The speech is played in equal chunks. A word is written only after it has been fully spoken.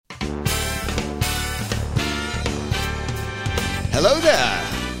Hello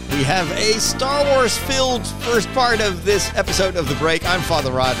there. We have a Star Wars-filled first part of this episode of The Break. I'm Father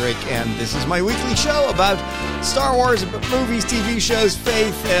Roderick, and this is my weekly show about Star Wars, movies, TV shows,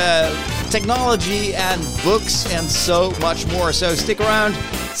 faith, technology, and books, and so much more. So stick around,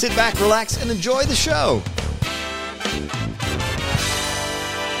 sit back, relax, and enjoy the show.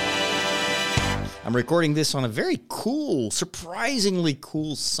 I'm recording this on a very cool, surprisingly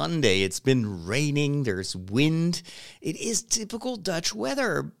cool Sunday. It's been raining, there's wind. It is typical Dutch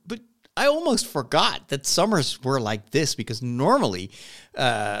weather, but I almost forgot that summers were like this because normally,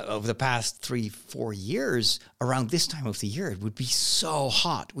 over the past 3-4 years, around this time of the year, it would be so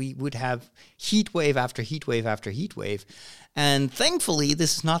hot. We would have heat wave after heat wave after heat wave. And thankfully,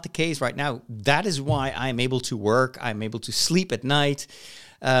 this is not the case right now. That is why I'm able to work. I'm able to sleep at night.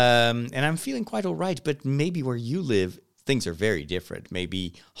 And I'm feeling quite all right, but maybe where you live, things are very different.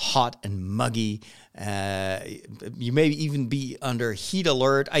 Maybe hot and muggy. You may even be under heat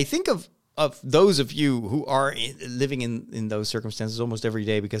alert. I think of those of you who are living in those circumstances almost every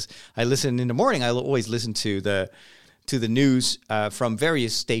day, because I listen in the morning. I always listen to the news from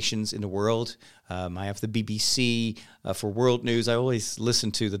various stations in the world. I have the BBC for world news. I always listen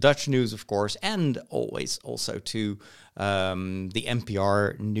to the Dutch news, of course, and always also to the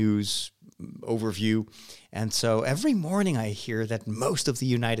NPR news overview. And so every morning I hear that most of the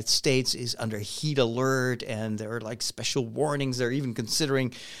United States is under heat alert, and there are like special warnings. They're even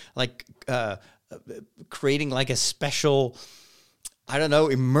considering like creating like a special, I don't know,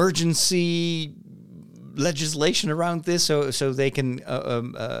 emergency legislation around this, so they can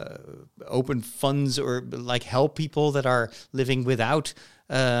open funds or like help people that are living without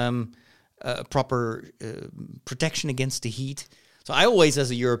proper protection against the heat. So I always,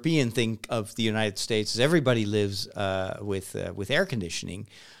 as a European, think of the United States as everybody lives with air conditioning.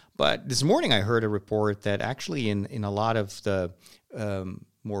 But this morning I heard a report that actually in a lot of the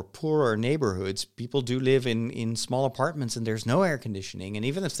more poorer neighborhoods, people do live in small apartments and there's no air conditioning. And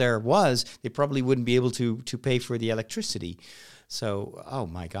even if there was, they probably wouldn't be able to pay for the electricity. So, oh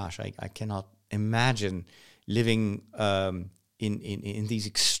my gosh, I cannot imagine living in these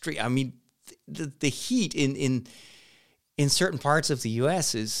extreme. I mean, the heat in certain parts of the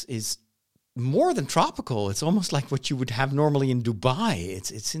U.S. is more than tropical. It's almost like what you would have normally in Dubai.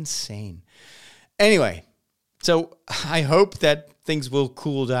 It's insane. Anyway, so I hope that things will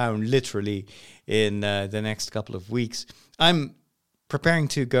cool down literally in the next couple of weeks. I'm preparing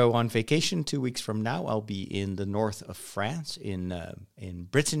to go on vacation 2 weeks from now. I'll be in the north of France, in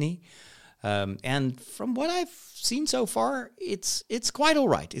Brittany. And from what I've seen so far, it's quite all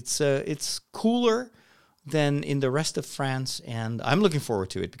right. It's cooler than in the rest of France, and I'm looking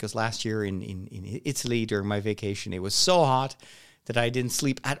forward to it because last year in Italy during my vacation, it was so hot that I didn't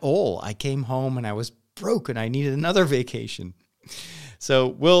sleep at all. I came home and I was broken. I needed another vacation. So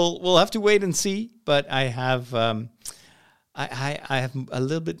we'll have to wait and see, but I have I have a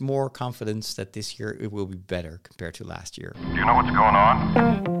little bit more confidence that this year it will be better compared to last year. Do you know what's going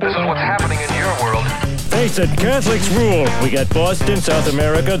on? This is what's happening in your world. Face it, Catholics rule. We got Boston, South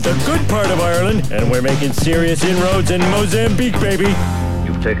America, the good part of Ireland, and we're making serious inroads in Mozambique, baby.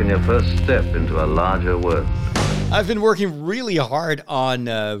 You've taken your first step into a larger world. I've been working really hard on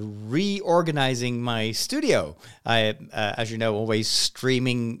reorganizing my studio. I, as you know, always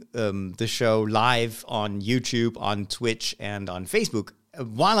streaming the show live on YouTube, on Twitch, and on Facebook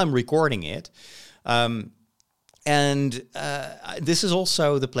while I'm recording it. And this is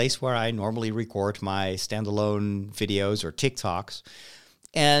also the place where I normally record my standalone videos or TikToks.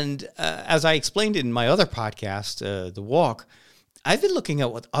 And as I explained in my other podcast, The Walk, I've been looking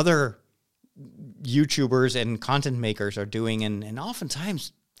at what other YouTubers and content makers are doing, and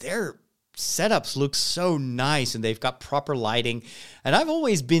oftentimes their setups look so nice and they've got proper lighting. And I've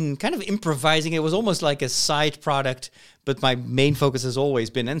always been kind of improvising. It was almost like a side product, but my main focus has always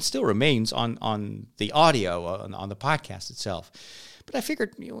been and still remains on the audio, on the podcast itself. But I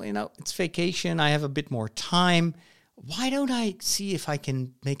figured, you know, it's vacation. I have a bit more time. Why don't I see if I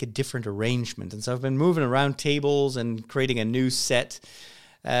can make a different arrangement? And so I've been moving around tables and creating a new set.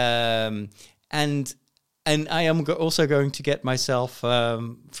 And I am also going to get myself, for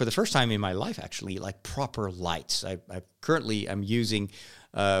the first time in my life, actually, like proper lights. I currently am using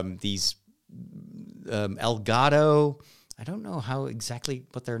these Elgato. I don't know how exactly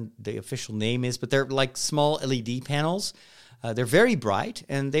what the official name is, but they're like small LED panels. They're very bright,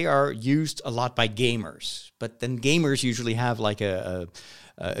 and they are used a lot by gamers. But then gamers usually have like a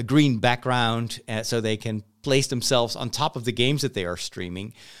green background, so they can place themselves on top of the games that they are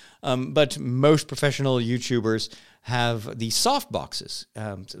streaming. But most professional YouTubers have these soft boxes.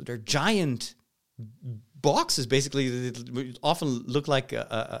 So they're giant boxes basically often look like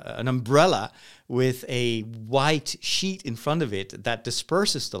an umbrella with a white sheet in front of it that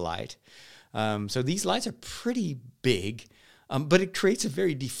disperses the light. So these lights are pretty big, but it creates a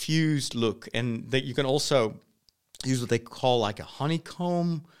very diffused look, and that you can also use what they call like a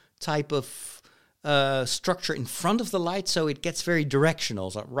honeycomb type of structure in front of the light, so it gets very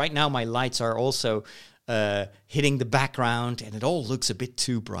directional. So right now my lights are also hitting the background, and it all looks a bit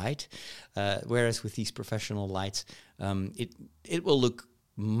too bright. Whereas with these professional lights, it will look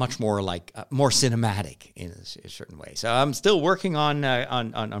much more like more cinematic in a certain way. So I'm still working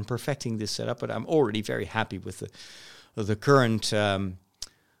on perfecting this setup, but I'm already very happy with the current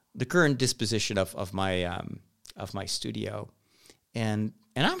disposition of my studio, and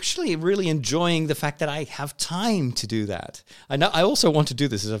I'm actually really enjoying the fact that I have time to do that. I also want to do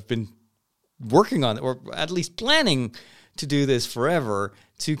this, as I've been working on, or at least planning to do this forever,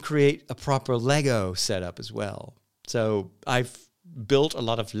 to create a proper Lego setup as well. So I've built a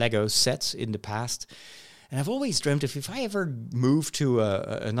lot of Lego sets in the past, and I've always dreamt if I ever move to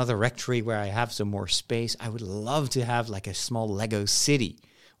another rectory where I have some more space, I would love to have like a small Lego city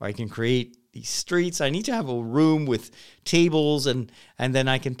where I can create these streets. I need to have a room with tables, and then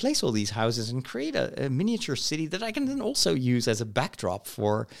I can place all these houses and create a miniature city that I can then also use as a backdrop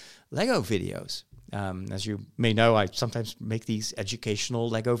for Lego videos. As you may know, I sometimes make these educational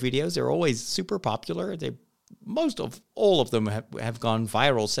Lego videos. They're always super popular. Most of all of them have gone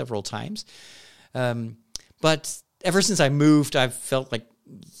viral several times. But ever since I moved, I've felt like,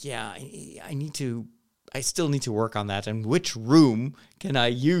 I still need to work on that. And which room can I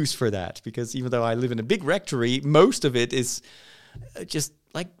use for that? Because even though I live in a big rectory, most of it is just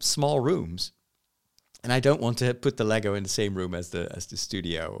like small rooms. And I don't want to put the Lego in the same room as the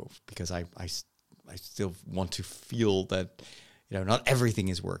studio, because I still want to feel that, not everything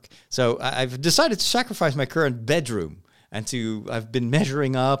is work. So I've decided to sacrifice my current bedroom, and I've been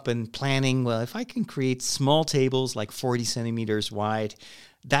measuring up and planning, well, if I can create small tables like 40 centimeters wide,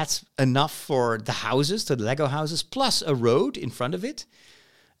 that's enough for the houses, the Lego houses, plus a road in front of it.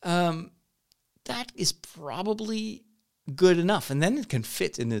 That is probably good enough, and then it can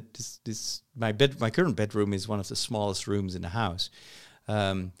fit in my current bedroom is one of the smallest rooms in the house.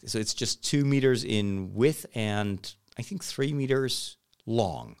 So it's just 2 meters in width and I think 3 meters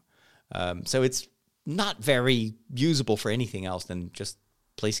long. So it's not very usable for anything else than just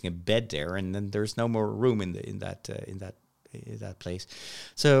placing a bed there, and then there's no more room in that place.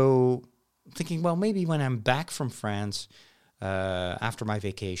 So I'm thinking, well, maybe when I'm back from France after my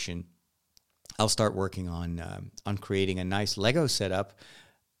vacation, I'll start working on creating a nice Lego setup,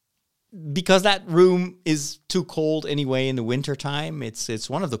 because that room is too cold anyway in the wintertime. It's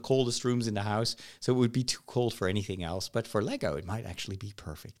one of the coldest rooms in the house, so it would be too cold for anything else. But for Lego, it might actually be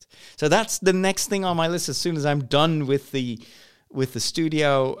perfect. So that's the next thing on my list. As soon as I'm done with the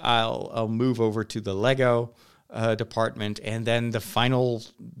studio, I'll move over to the Lego department, and then the final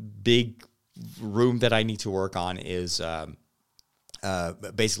big room that I need to work on is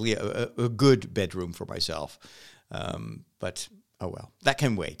basically a good bedroom for myself. But oh well, that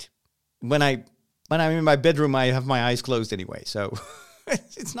can wait. When I'm in my bedroom, I have my eyes closed anyway, so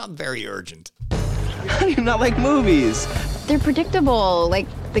it's not very urgent. How do you not like movies? They're predictable. Like,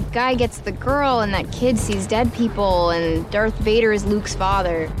 the guy gets the girl, and that kid sees dead people, and Darth Vader is Luke's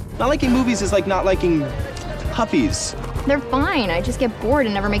father. Not liking movies is like not liking puppies. They're fine. I just get bored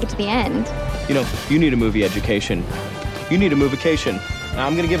and never make it to the end. You need a movie education. You need a movication.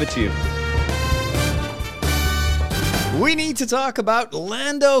 I'm gonna give it to you. We need to talk about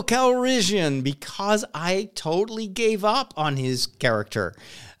Lando Calrissian, because I totally gave up on his character.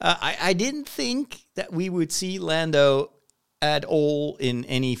 I didn't think that we would see Lando at all in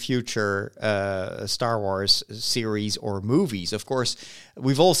any future Star Wars series or movies. Of course,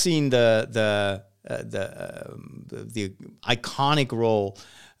 we've all seen the iconic role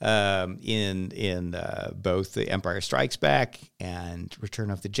in both The Empire Strikes Back and Return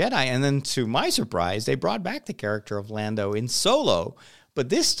of the Jedi. And then, to my surprise, they brought back the character of Lando in Solo. But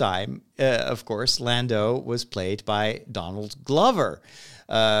this time, of course, Lando was played by Donald Glover.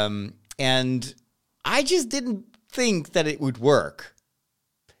 And I just didn't think that it would work.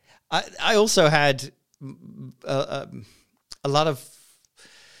 I also had a lot of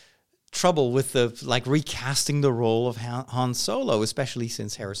trouble with recasting the role of Han Solo, especially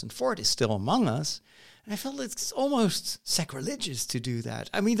since Harrison Ford is still among us. And I felt it's almost sacrilegious to do that.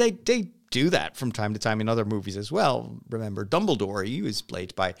 I mean, they do that from time to time in other movies as well. Remember Dumbledore, he was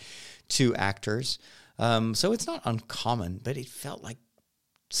played by 2 actors. So it's not uncommon, but it felt like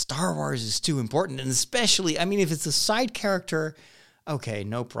Star Wars is too important. And especially, I mean, if it's a side character, okay,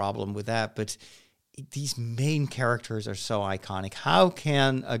 no problem with that. But these main characters are so iconic. How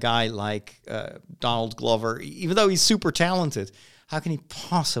can a guy like Donald Glover, even though he's super talented, how can he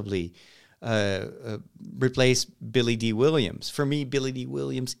possibly replace Billy D. Williams? For me, Billy D.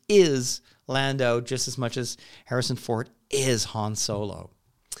 Williams is Lando just as much as Harrison Ford is Han Solo.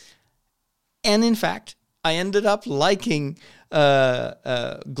 And in fact, I ended up liking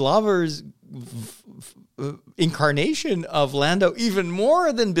Glover's incarnation of Lando even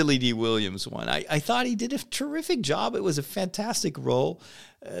more than Billy D. Williams one. I thought he did a terrific job. It was a fantastic role.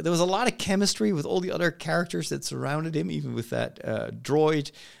 There was a lot of chemistry with all the other characters that surrounded him, even with that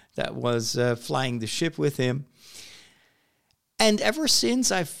droid that was flying the ship with him. And ever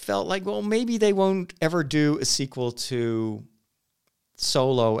since, I felt like, well, maybe they won't ever do a sequel to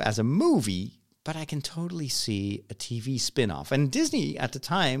Solo as a movie, but I can totally see a TV spin-off. And Disney at the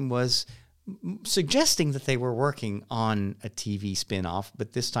time was suggesting that they were working on a TV spin-off,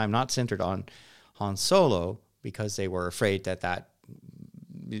 but this time not centered on Han Solo, because they were afraid that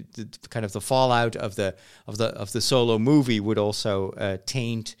kind of the fallout of the Solo movie would also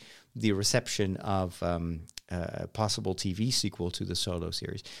taint the reception of a possible TV sequel to the Solo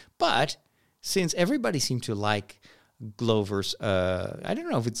series. But since everybody seemed to like Glover's, I don't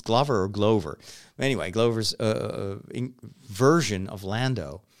know if it's Glover or Glover. Anyway, Glover's version of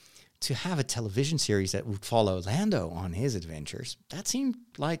Lando, to have a television series that would follow Lando on his adventures, that seemed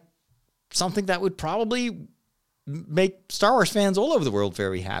like something that would probably make Star Wars fans all over the world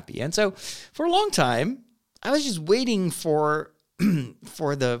very happy. And so for a long time, I was just waiting for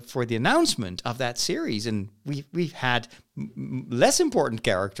the announcement of that series, and we've had less important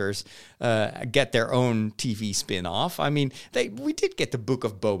characters get their own TV spin-off. I mean, we did get the Book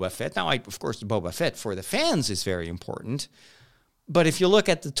of Boba Fett. Now, of course, Boba Fett for the fans is very important, but if you look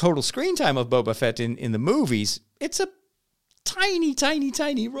at the total screen time of Boba Fett in the movies, it's a tiny, tiny,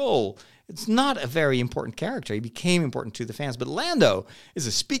 tiny role. It's not a very important character. He became important to the fans, but Lando is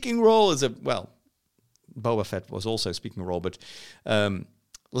a speaking role. Boba Fett was also a speaking role, but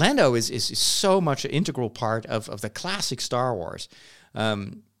Lando is so much an integral part of the classic Star Wars.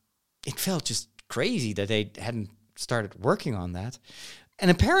 It felt just crazy that they hadn't started working on that.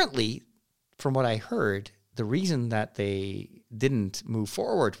 And apparently, from what I heard, the reason that they didn't move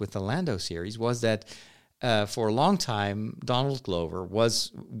forward with the Lando series was that for a long time, Donald Glover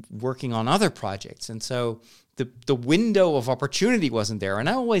was working on other projects. And so the window of opportunity wasn't there. And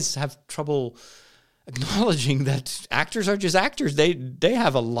I always have trouble acknowledging that actors are just actors. They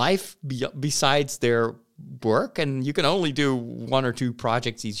have a life besides their work, and you can only do one or two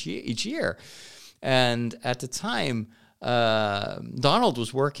projects each year. And at the time, Donald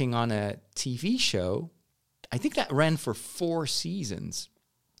was working on a TV show, I think that ran for 4 seasons,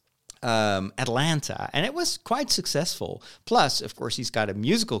 Atlanta, and it was quite successful. Plus, of course, he's got a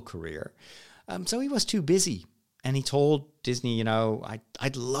musical career, so he was too busy. And he told Disney,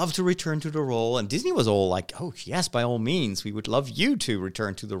 I'd love to return to the role. And Disney was all like, oh, yes, by all means, we would love you to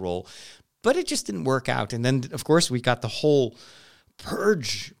return to the role. But it just didn't work out. And then, of course, we got the whole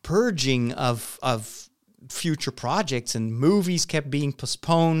purging of future projects, and movies kept being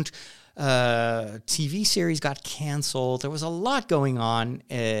postponed. TV series got canceled. There was a lot going on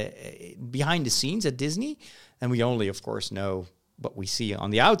behind the scenes at Disney. And we only, of course, know what we see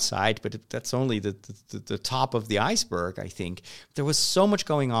on the outside, but that's only the top of the iceberg, I think. There was so much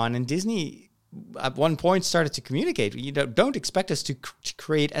going on, and Disney at one point started to communicate, don't expect us to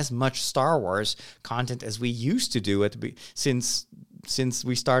create as much Star Wars content as we used to do since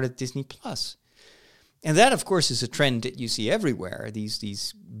we started Disney Plus. And that, of course, is a trend that you see everywhere.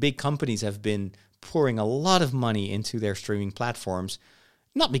 These big companies have been pouring a lot of money into their streaming platforms,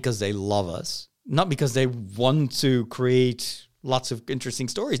 not because they love us, not because they want to create lots of interesting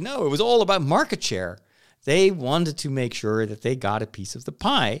stories. No, it was all about market share. They wanted to make sure that they got a piece of the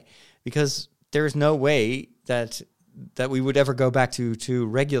pie, because there's no way that we would ever go back to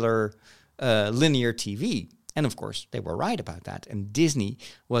regular linear TV. And of course, they were right about that. And Disney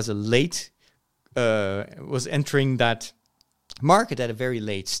was was entering that market at a very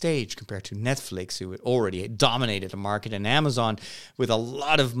late stage compared to Netflix, who had already dominated the market, and Amazon, with a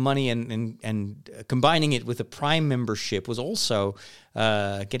lot of money and combining it with a Prime membership, was also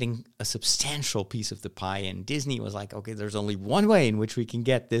getting a substantial piece of the pie. And Disney was like, okay, there's only one way in which we can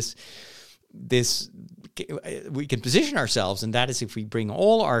get this we can position ourselves, and that is if we bring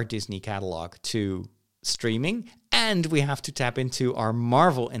all our Disney catalog to streaming, and we have to tap into our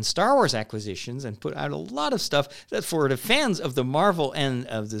Marvel and Star Wars acquisitions and put out a lot of stuff that for the fans of the Marvel and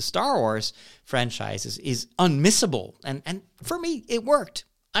of the Star Wars franchises is unmissable. And for me, it worked.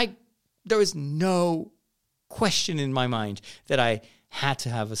 There was no question in my mind that I had to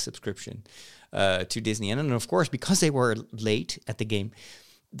have a subscription to Disney. And then, of course, because they were late at the game,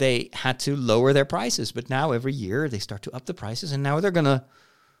 they had to lower their prices. But now every year they start to up the prices, and now they're going to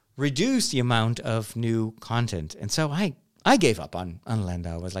reduce the amount of new content. And so I gave up on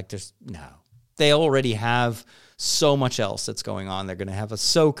Lando. I was like, there's no. They already have so much else that's going on. They're going to have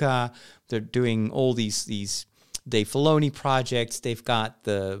Ahsoka. They're doing all these Dave Filoni projects. They've got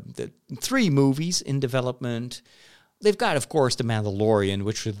the 3 movies in development. They've got, of course, The Mandalorian,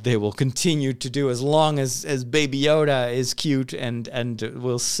 which they will continue to do as long as Baby Yoda is cute and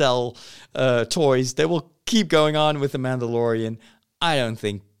will sell toys. They will keep going on with The Mandalorian. I don't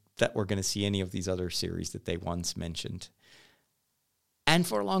think that we're going to see any of these other series that they once mentioned. And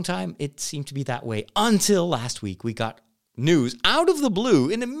for a long time, it seemed to be that way until last week we got news out of the blue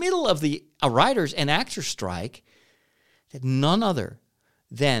in the middle of the writers and actors strike that none other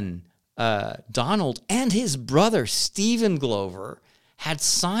than Donald and his brother Stephen Glover had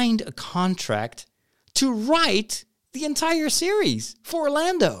signed a contract to write the entire series for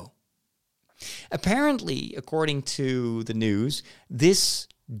Lando. Apparently, according to the news, this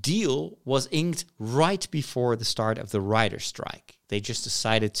deal was inked right before the start of the writer's strike. They just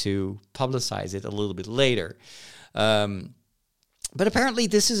decided to publicize it a little bit later. But apparently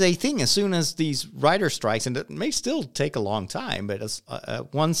this is a thing as soon as these writer strikes, and it may still take a long time, but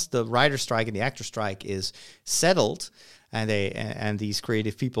once the writer strike and the actor strike is settled and these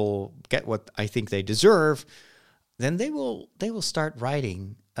creative people get what I think they deserve, then they will start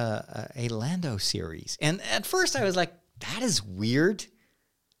writing a Lando series. And at first I was like, that is weird.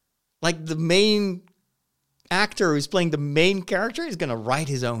 Like the main actor who's playing the main character is going to write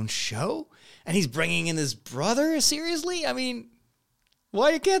his own show, and he's bringing in his brother? Seriously? I mean,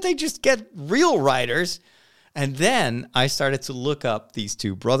 why can't they just get real writers? And then I started to look up these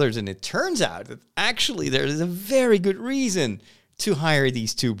 2 brothers, and it turns out that actually there is a very good reason to hire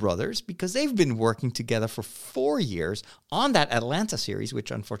these 2 brothers, because they've been working together for 4 years on that Atlanta series,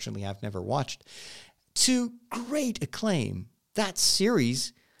 which unfortunately I've never watched, to great acclaim. That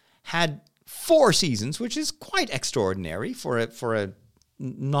series had 4 seasons, which is quite extraordinary for a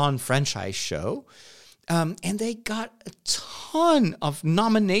non-franchise show. And they got a ton of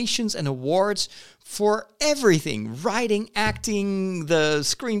nominations and awards for everything: writing, acting, the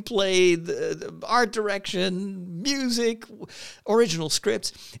screenplay, the art direction, music, original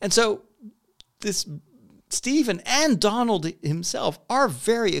scripts. And so this Stephen and Donald himself are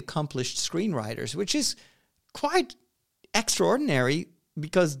very accomplished screenwriters, which is quite extraordinary,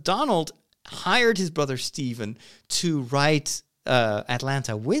 because Donald hired his brother Stephen to write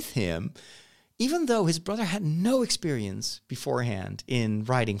Atlanta with him, even though his brother had no experience beforehand in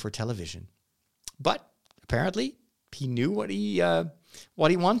writing for television. But apparently he knew what he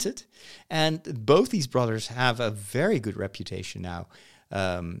wanted. And both these brothers have a very good reputation now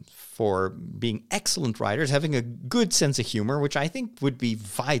for being excellent writers, having a good sense of humor, which I think would be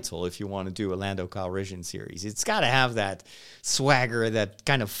vital if you want to do a Lando Calrissian series. It's got to have that swagger, that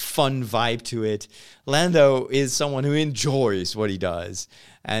kind of fun vibe to it. Lando is someone who enjoys what he does.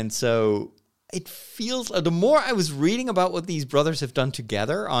 And so it feels, the more I was reading about what these brothers have done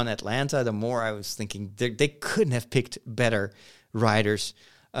together on Atlanta, the more I was thinking they couldn't have picked better writers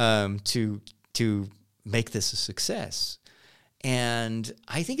to make this a success. And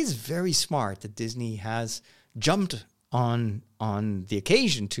I think it's very smart that Disney has jumped on the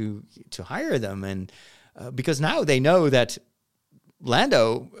occasion to hire them, and because now they know that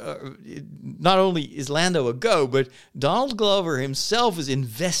Lando, not only is Lando a go, but Donald Glover himself is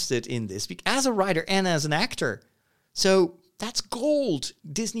invested in this as a writer and as an actor. So that's gold.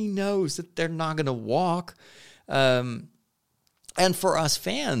 Disney knows that they're not going to walk. And for us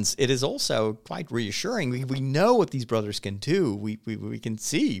fans, it is also quite reassuring. We know what these brothers can do. We can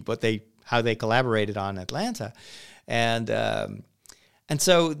see how they collaborated on Atlanta, and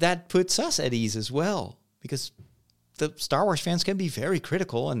so that puts us at ease as well, because the Star Wars fans can be very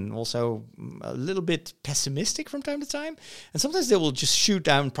critical and also a little bit pessimistic from time to time, and sometimes they will just shoot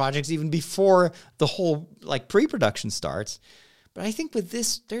down projects even before the whole pre-production starts. But I think with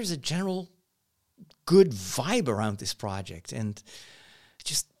this, there's a general good vibe around this project, and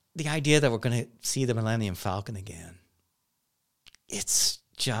just the idea that we're going to see the Millennium Falcon again, it's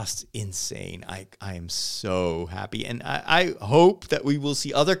just insane. I am so happy, and I hope that we will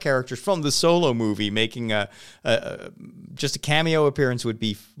see other characters from the Solo movie making just a cameo appearance would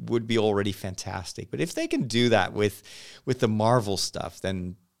be already fantastic. But if they can do that with the Marvel stuff,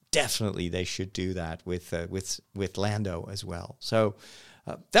 then definitely they should do that with Lando as well. So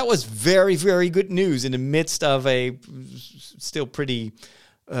that was very, very good news in the midst of a still pretty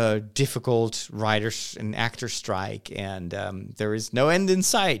difficult writers and actor strike, and there is no end in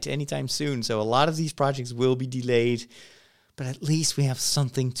sight anytime soon. So a lot of these projects will be delayed, but at least we have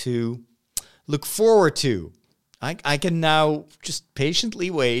something to look forward to. I can now just patiently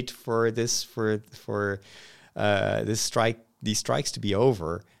wait for this these strikes to be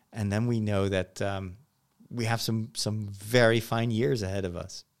over, and then we know that we have some very fine years ahead of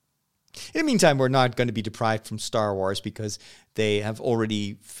us. In the meantime, we're not going to be deprived from Star Wars because they have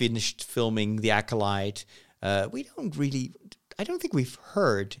already finished filming The Acolyte. I don't think we've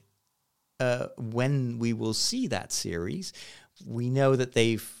heard when we will see that series. We know that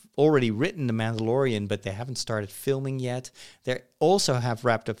they've already written The Mandalorian, but they haven't started filming yet. They also have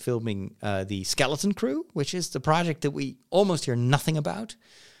wrapped up filming The Skeleton Crew, which is the project that we almost hear nothing about.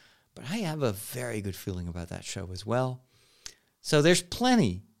 But I have a very good feeling about that show as well. So there's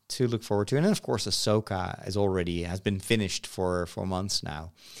plenty to look forward to. And then, of course, Ahsoka has been finished for months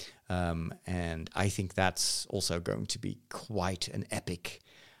now. And I think that's also going to be quite an epic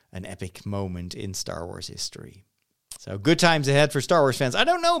moment in Star Wars history. So good times ahead for Star Wars fans. I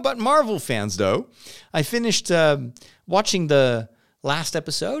don't know about Marvel fans, though. I finished watching the last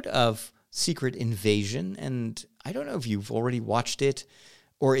episode of Secret Invasion, and I don't know if you've already watched it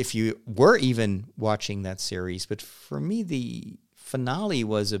or if you were even watching that series, but for me, the finale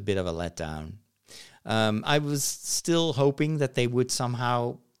was a bit of a letdown. I was still hoping that they would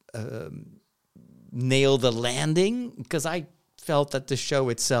somehow nail the landing, because I felt that the show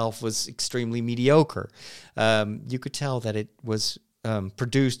itself was extremely mediocre. You could tell that it was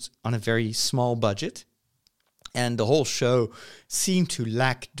produced on a very small budget, and the whole show seemed to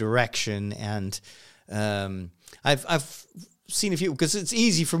lack direction. And I've seen a few, because it's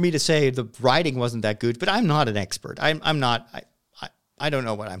easy for me to say the writing wasn't that good, but I'm not an expert. I don't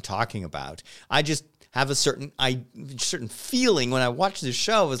know what I'm talking about. I just have a certain feeling when I watch the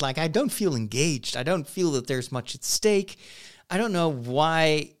show. It's like I don't feel engaged. I don't feel that there's much at stake. I don't know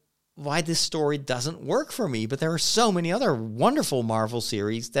why this story doesn't work for me, but there are so many other wonderful Marvel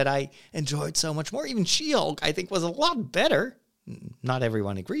series that I enjoyed so much more. Even She-Hulk, I think, was a lot better. Not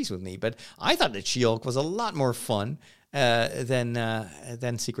everyone agrees with me, but I thought that She-Hulk was a lot more fun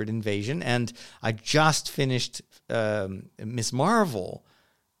than Secret Invasion. And I just finished Miss Marvel,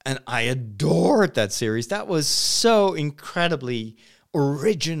 and I adored that series. That was so incredibly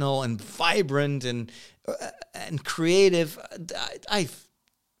original and vibrant and creative.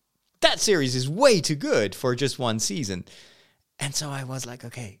 That series is way too good for just one season. And so I was like,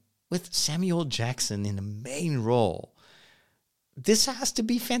 okay, with Samuel Jackson in the main role, this has to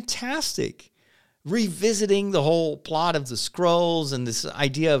be fantastic. Revisiting the whole plot of the Skrulls and this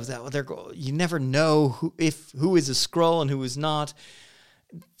idea of that you never know who is a Skrull and who is not.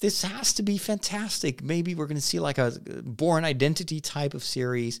 This has to be fantastic. Maybe we're going to see like a Bourne Identity type of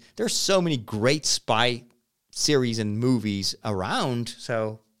series. There's so many great spy series and movies around.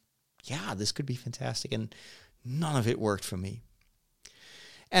 So yeah, this could be fantastic. And none of it worked for me.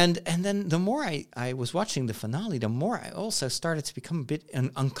 And then the more I was watching the finale, the more I also started to become a bit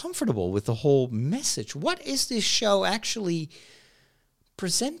uncomfortable with the whole message. What is this show actually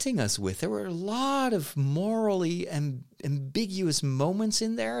presenting us with? There were a lot of morally ambiguous moments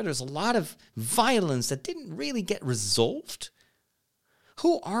in there. There's a lot of violence that didn't really get resolved.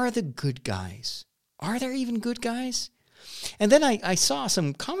 Who are the good guys? Are there even good guys? And then I saw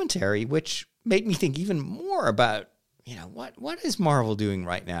some commentary which made me think even more about, what is Marvel doing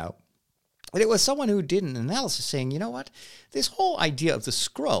right now? And it was someone who did an analysis saying, this whole idea of the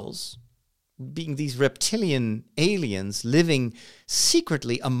Skrulls being these reptilian aliens living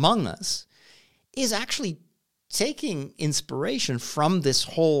secretly among us is actually taking inspiration from this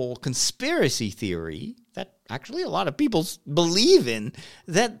whole conspiracy theory that actually a lot of people believe in,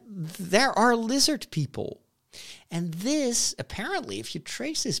 that there are lizard people. And this, apparently, if you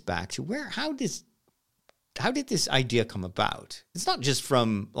trace this back to how did this idea come about? It's not just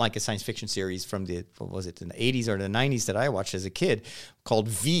from like a science fiction series from in the 80s or the 90s that I watched as a kid called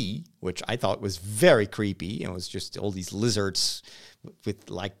V, which I thought was very creepy. It was just all these lizards with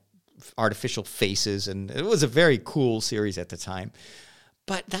like artificial faces, and it was a very cool series at the time.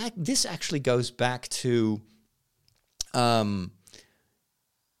 But this actually goes back to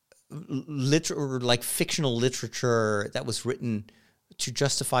fictional literature that was written to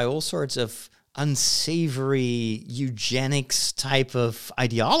justify all sorts of unsavory eugenics type of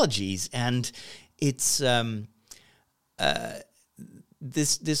ideologies. And it's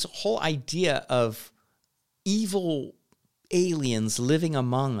this whole idea of evil aliens living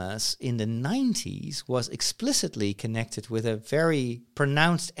among us in the 90s was explicitly connected with a very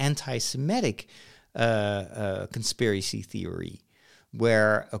pronounced anti-Semitic conspiracy theory,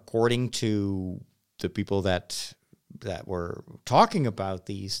 where, according to the people that were talking about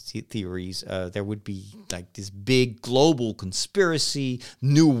these theories, there would be like this big global conspiracy,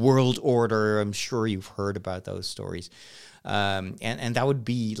 new world order. I'm sure you've heard about those stories. And that would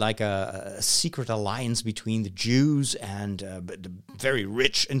be like a secret alliance between the Jews and the very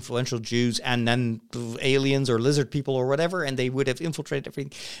rich, influential Jews, and then aliens or lizard people or whatever, and they would have infiltrated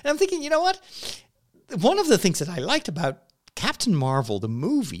everything. And I'm thinking, you know what? One of the things that I liked about Captain Marvel, the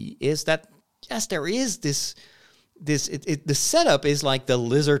movie, is that, yes, there is the setup is like the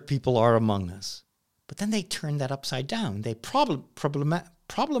lizard people are among us. But then they turn that upside down. They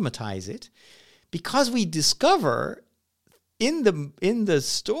problematize it because we discover in the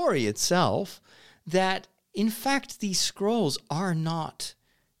story itself that, in fact, these Skrulls are not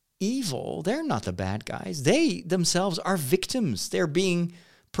evil. They're not the bad guys. They themselves are victims. They're being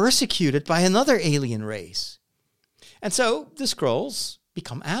persecuted by another alien race. And so the Skrulls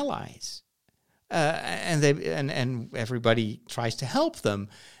become allies. And everybody tries to help them.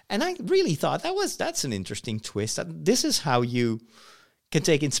 And I really thought that's an interesting twist. This is how you can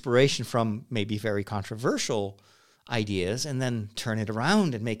take inspiration from maybe very controversial ideas and then turn it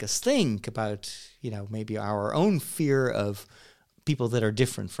around and make us think about, maybe our own fear of people that are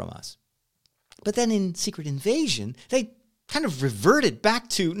different from us. But then in Secret Invasion, they kind of reverted back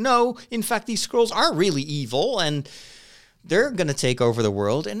to, no, in fact, these Skrulls are really evil and they're going to take over the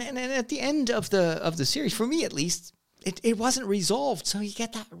world. And at the end of the series, for me at least, it wasn't resolved. So you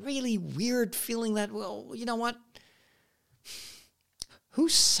get that really weird feeling that, well, you know what?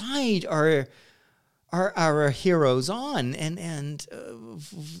 Whose side are our heroes on? And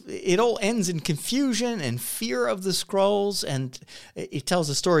it all ends in confusion and fear of the Skrulls. And it tells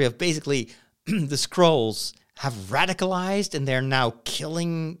a story of basically the Skrulls have radicalized and they're now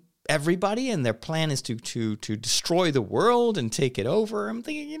killing everybody, and their plan is to destroy the world and take it over. I'm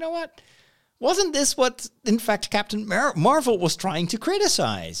thinking, you know what? Wasn't this what, in fact, Captain Marvel was trying to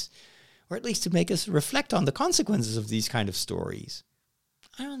criticize? Or at least to make us reflect on the consequences of these kind of stories?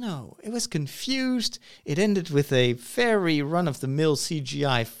 I don't know. It was confused. It ended with a very run-of-the-mill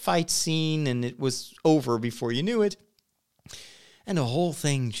CGI fight scene, and it was over before you knew it. And the whole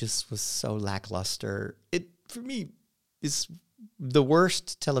thing just was so lackluster. It, for me, is the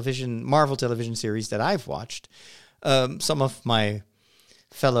worst Marvel television series that I've watched. Some of my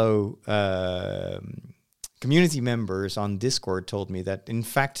fellow community members on Discord told me that, in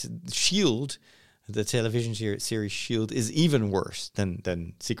fact, S.H.I.E.L.D., the television series S.H.I.E.L.D., is even worse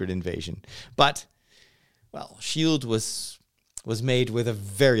than Secret Invasion. But, well, S.H.I.E.L.D. was made with a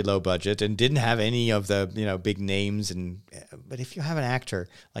very low budget and didn't have any of the big names. But if you have an actor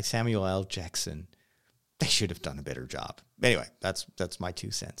like Samuel L. Jackson, they should have done a better job. Anyway, that's my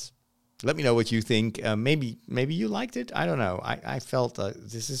 2 cents. Let me know what you think. Maybe you liked it. I don't know. I felt I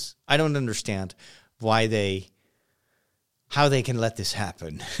don't understand how they can let this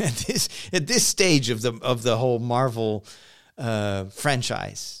happen at this stage of the whole Marvel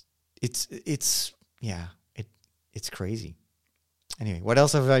franchise. It's crazy. Anyway, what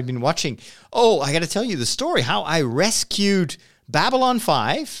else have I been watching? Oh, I got to tell you the story how I rescued Babylon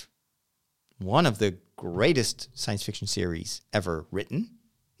 5, one of the greatest science fiction series ever written.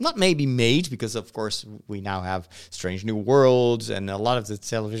 Not maybe made, because of course we now have Strange New Worlds, and a lot of the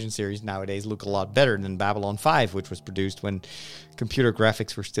television series nowadays look a lot better than Babylon 5, which was produced when computer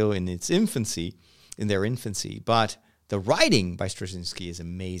graphics were still in their infancy. But the writing by Straczynski is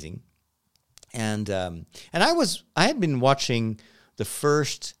amazing. And I had been watching the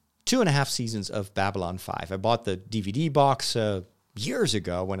first 2.5 seasons of Babylon 5. I bought the DVD box years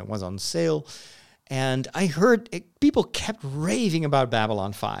ago when it was on sale. And I heard people kept raving about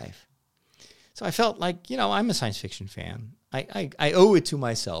Babylon 5. So I felt like, I'm a science fiction fan. I owe it to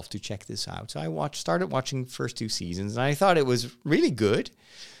myself to check this out. So I started watching the first 2 seasons, and I thought it was really good.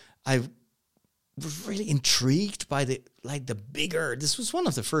 I was really intrigued by this was one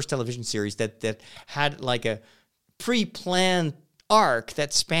of the first television series that had like a pre-planned arc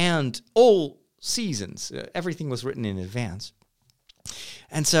that spanned all seasons. Everything was written in advance.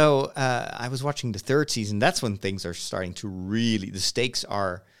 And so I was watching the 3rd season. That's when things are starting to the stakes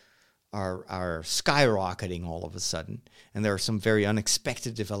are skyrocketing all of a sudden. And there are some very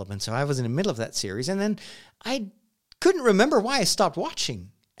unexpected developments. So I was in the middle of that series. And then I couldn't remember why I stopped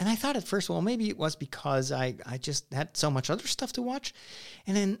watching. And I thought at first, well, maybe it was because I just had so much other stuff to watch.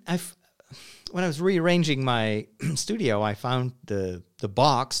 And then when I was rearranging my studio, I found the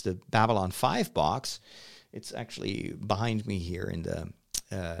box, the Babylon 5 box. It's actually behind me here in the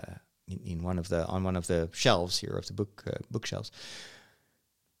on one of the shelves here of the bookshelves.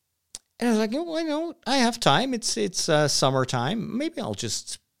 And I was like, well, I know I have time. It's summertime. Maybe I'll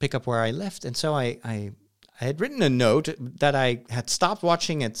just pick up where I left. And so I had written a note that I had stopped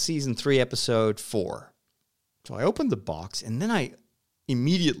watching at season 3, episode 4. So I opened the box, and then I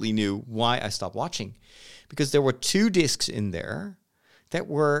immediately knew why I stopped watching, because there were 2 discs in there that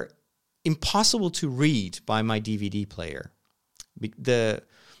were impossible to read by my DVD player. The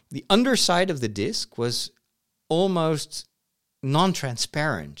underside of the disc was almost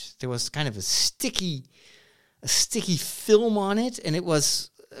non-transparent. There was kind of a sticky film on it, and it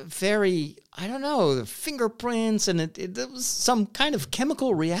was very, I don't know, the fingerprints, and there was some kind of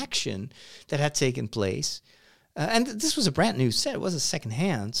chemical reaction that had taken place. And this was a brand new set. It wasn't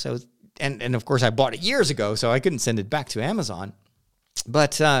secondhand. So, and of course I bought it years ago, so I couldn't send it back to Amazon.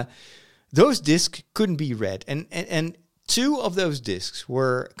 But those discs couldn't be read, and 2 of those discs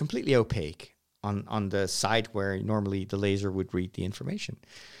were completely opaque on the side where normally the laser would read the information.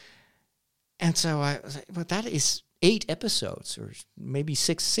 And so I was like, well, that is 8 episodes, or maybe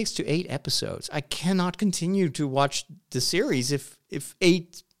 6 to 8 episodes. I cannot continue to watch the series if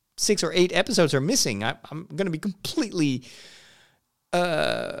 6 or 8 episodes are missing. I'm going to be completely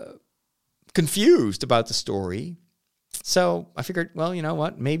confused about the story. So I figured, well, you know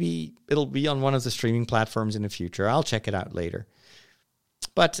what? Maybe it'll be on one of the streaming platforms in the future. I'll check it out later.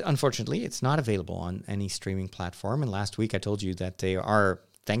 But unfortunately, it's not available on any streaming platform. And last week I told you that they are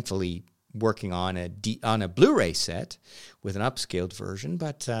thankfully working on a Blu-ray set with an upscaled version.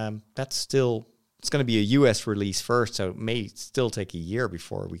 But that's still, it's going to be a US release first, so it may still take a year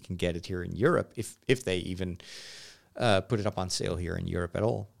before we can get it here in Europe, if they even put it up on sale here in Europe at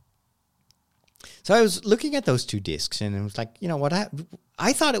all. So I was looking at those 2 discs, and it was like, you know what?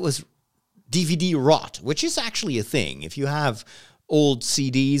 I thought it was DVD rot, which is actually a thing. If you have old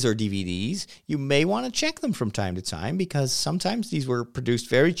CDs or DVDs, you may want to check them from time to time, because sometimes these were produced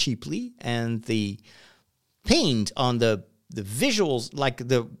very cheaply, and the paint on the visuals, like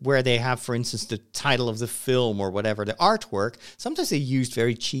where they have, for instance, the title of the film or whatever, the artwork, sometimes they used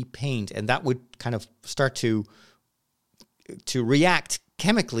very cheap paint, and that would kind of start to react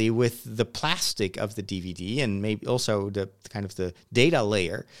chemically with the plastic of the DVD, and maybe also the kind of the data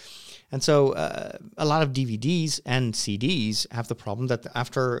layer. And so a lot of DVDs and CDs have the problem that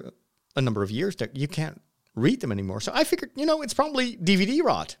after a number of years, that you can't read them anymore. So I figured, it's probably DVD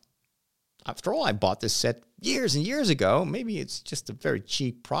rot. After all, I bought this set years and years ago. Maybe it's just a very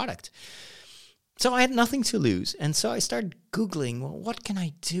cheap product. So I had nothing to lose. And so I started Googling, well, what can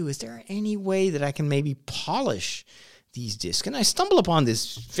I do? Is there any way that I can maybe polish these discs? And I stumbled upon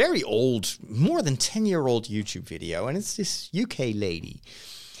this very old, more than 10-year-old YouTube video. And it's this UK lady.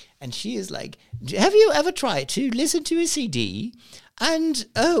 And she is like, have you ever tried to listen to a CD and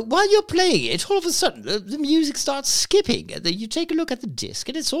while you're playing it, all of a sudden the music starts skipping, and then you take a look at the disc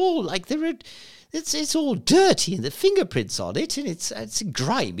and it's all like it's all dirty and the fingerprints on it, and it's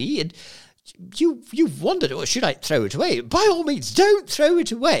grimy, and you've wondered, or should I throw it away? By all means, don't throw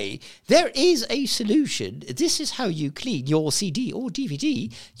it away. There is a solution. This is how you clean your CD or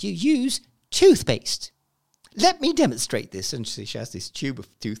DVD. You use toothpaste. Let me demonstrate this. And she has this tube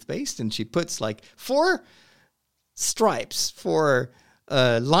of toothpaste, and she puts like 4 stripes, 4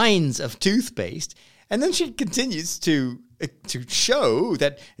 lines of toothpaste. And then she continues to show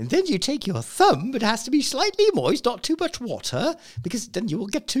that, and then you take your thumb, but it has to be slightly moist, not too much water, because then you will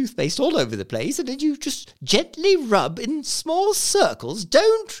get toothpaste all over the place, and then you just gently rub in small circles.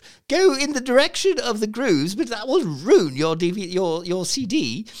 Don't go in the direction of the grooves, but that will ruin your your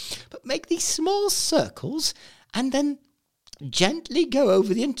CD. But make these small circles, and then gently go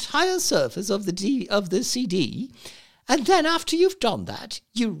over the entire surface of the CD, and then after you've done that,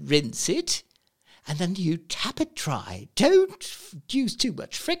 you rinse it. And then you tap it dry. Don't use too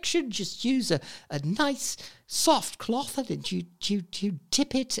much friction. Just use a nice soft cloth, and then you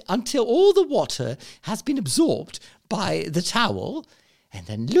dip it until all the water has been absorbed by the towel. And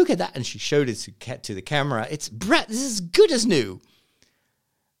then look at that. And she showed it to the camera. This is as good as new.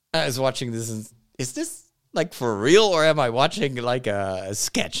 I was watching this, and is this like for real, or am I watching like a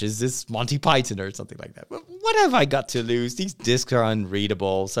sketch? Is this Monty Python or something like that? What have I got to lose? These discs are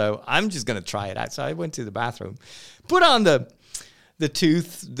unreadable, so I'm just going to try it out. So I went to the bathroom, put on the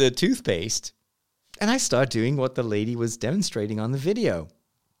toothpaste, and I started doing what the lady was demonstrating on the video.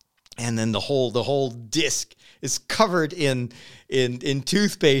 And then the whole disc is covered in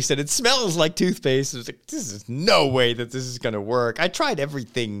toothpaste, and it smells like toothpaste. It's like, this is no way that this is going to work. I tried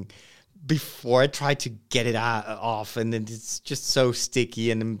everything before. I tried to get it off, and then it's just so sticky,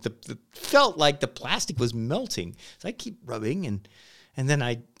 and it felt like the plastic was melting. So I keep rubbing, and then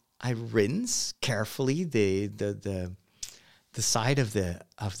I rinse carefully the the side of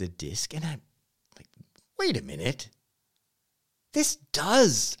the disc, and I'm like, wait a minute. This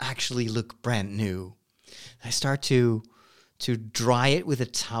does actually look brand new. I start to dry it with a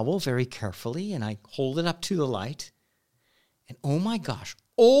towel very carefully, and I hold it up to the light. And oh my gosh,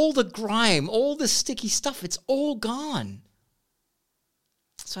 all the grime, all the sticky stuff, it's all gone.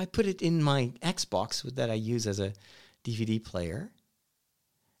 So I put it in my Xbox that I use as a DVD player,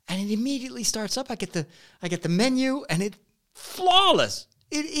 and it immediately starts up. I get the menu, and it's flawless.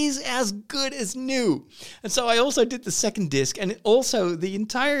 It is as good as new. And so I also did the second disc, and also the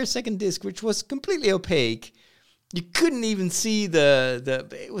entire second disc, which was completely opaque. You couldn't even see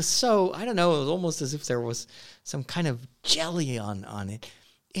it was so, I don't know, it was almost as if there was some kind of jelly on it.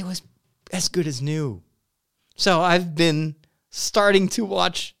 It was as good as new. So I've been starting to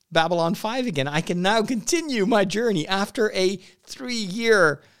watch Babylon 5 again. I can now continue my journey after at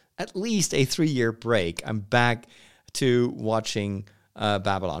least a 3-year break. I'm back to watching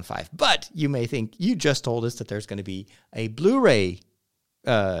Babylon 5. But you may think, you just told us that there's going to be a Blu-ray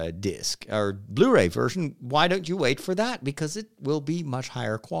disc or Blu-ray version. Why don't you wait for that? Because it will be much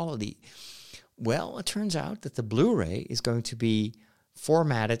higher quality. Well, it turns out that the Blu-ray is going to be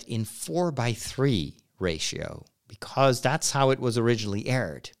formatted in 4:3 ratio, because that's how it was originally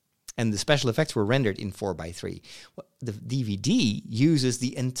aired. And the special effects were rendered in 4:3. The DVD uses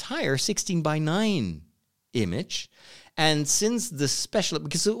the entire 16:9 image. And since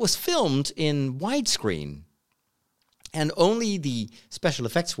because it was filmed in widescreen, and only the special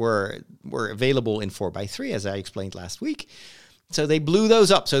effects were available in 4:3, as I explained last week. So they blew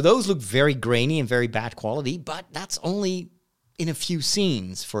those up. So those look very grainy and very bad quality, but that's only in a few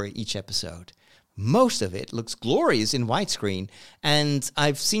scenes for each episode. Most of it looks glorious in widescreen, and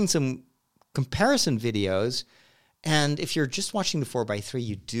I've seen some comparison videos, and if you're just watching the 4:3,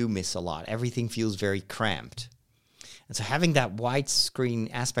 you do miss a lot. Everything feels very cramped. And so having that widescreen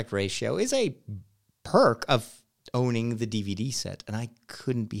aspect ratio is a perk of owning the DVD set, and I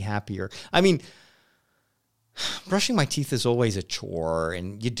couldn't be happier. I mean, brushing my teeth is always a chore,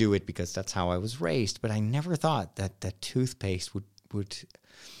 and you do it because that's how I was raised, but I never thought that toothpaste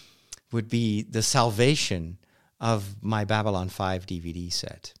would be the salvation of my Babylon 5 DVD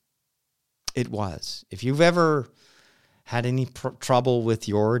set. It was. If you've ever had any trouble with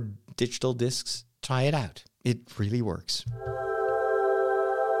your digital discs, try it out. It really works.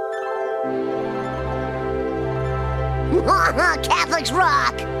 Catholics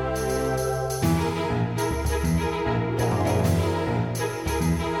rock!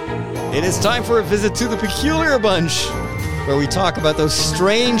 It is time for a visit to the Peculiar Bunch, where we talk about those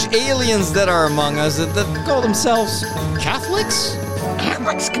strange aliens that are among us that call themselves Catholics.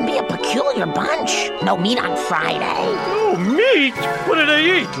 Catholics can be a peculiar bunch. No meat on Friday. Oh, meat? What do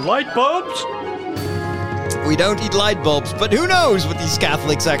they eat? Light bulbs? We don't eat light bulbs, but who knows what these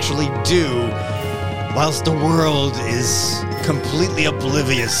Catholics actually do, whilst the world is completely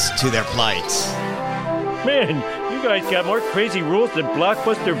oblivious to their plight. Man, you guys got more crazy rules than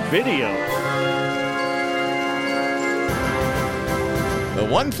Blockbuster Video. The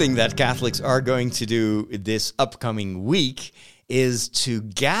one thing that Catholics are going to do this upcoming week is to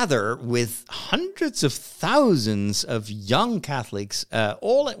gather with hundreds of thousands of young Catholics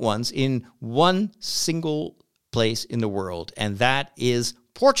all at once in one single place in the world, and that is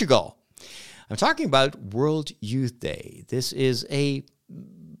Portugal. I'm talking about World Youth Day. This is a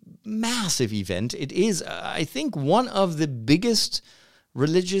massive event. It is, I think, one of the biggest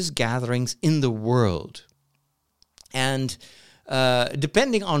religious gatherings in the world. And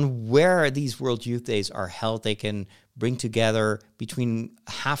depending on where these World Youth Days are held, they can bring together between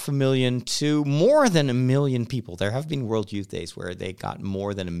 500,000 to more than 1 million people. There have been World Youth Days where they got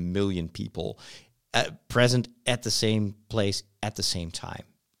more than 1 million people present at the same place at the same time.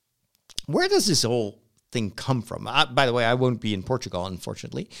 Where does this whole thing come from? By the way, I won't be in Portugal,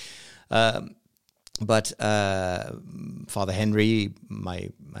 unfortunately. But Father Henry, my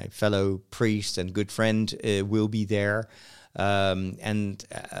fellow priest and good friend, will be there. And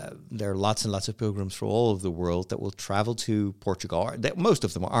there are lots and lots of pilgrims from all over the world that will travel to Portugal. Most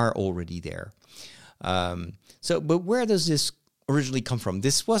of them are already there. But where does this originally come from?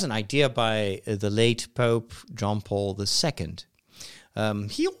 This was an idea by the late Pope John Paul II.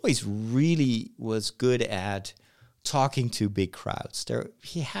 He always really was good at talking to big crowds.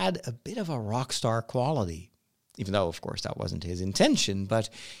 He had a bit of a rock star quality, even though, of course, that wasn't his intention. But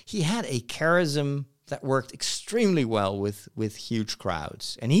he had a charism that worked extremely well with huge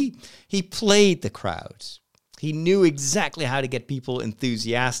crowds. And he played the crowds. He knew exactly how to get people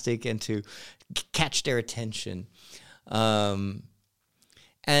enthusiastic and to catch their attention. And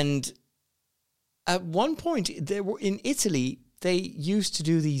At one point, there were in Italy, they used to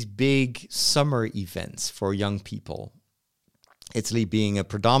do these big summer events for young people. Italy being a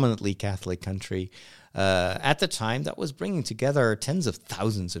predominantly Catholic country, at the time, that was bringing together tens of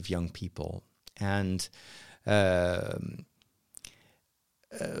thousands of young people. And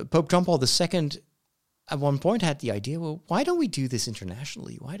Pope John Paul II, at one point, had the idea, well, why don't we do this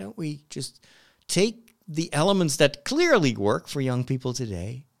internationally? Why don't we just take the elements that clearly work for young people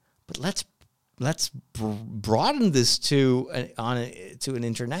today, but let's broaden this to an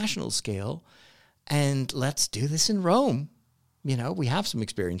international scale, and let's do this in Rome. You know, we have some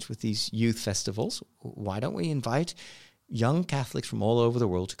experience with these youth festivals. Why don't we invite young Catholics from all over the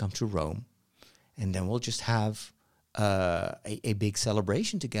world to come to Rome, and then we'll just have a big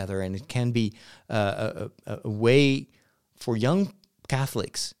celebration together, and it can be a way for young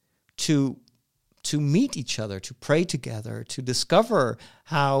Catholics to meet each other, to pray together, to discover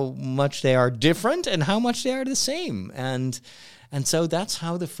how much they are different and how much they are the same. And so that's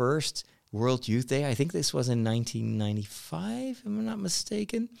how the first World Youth Day, I think this was in 1995, if I'm not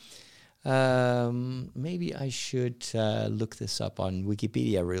mistaken. Maybe I should look this up on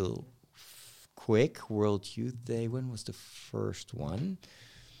Wikipedia real quick. World Youth Day, when was the first one?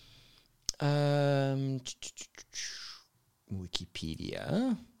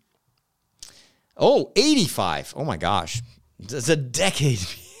 Wikipedia. Oh, 85. Oh my gosh. That's a decade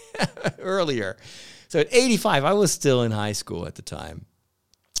earlier. So at 85, I was still in high school at the time.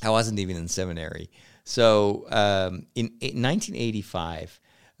 I wasn't even in seminary. So in 1985,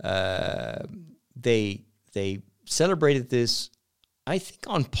 they celebrated this, I think,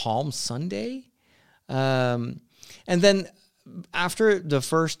 on Palm Sunday. And then after the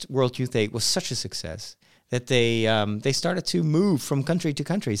first World Youth Day was such a success that they started to move from country to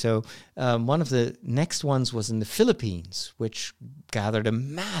country. So one of the next ones was in the Philippines, which gathered a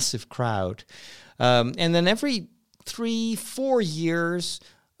massive crowd. And then every 3-4 years,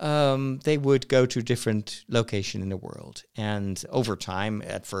 they would go to a different location in the world. And over time,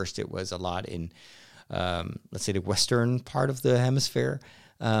 at first it was a lot in, let's say, the western part of the hemisphere.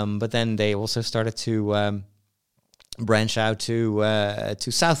 But then they also started to branch out to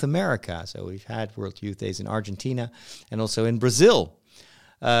South America. So we've had World Youth Days in Argentina and also in Brazil.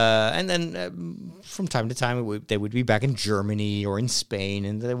 And then from time to time, they would be back in Germany or in Spain,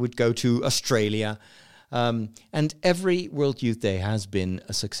 and they would go to Australia. And every World Youth Day has been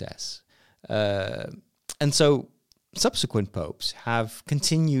a success. And so subsequent popes have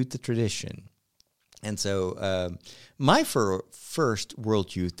continued the tradition. And so my first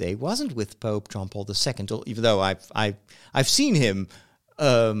World Youth Day wasn't with Pope John Paul II, even though I've seen him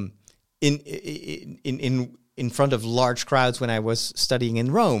in front of large crowds when I was studying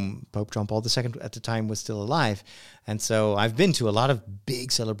in Rome. Pope John Paul II at the time was still alive, and so I've been to a lot of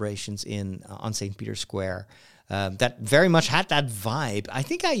big celebrations on St. Peter's Square that very much had that vibe. I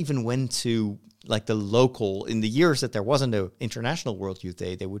think I even went to like the local, in the years that there wasn't an international World Youth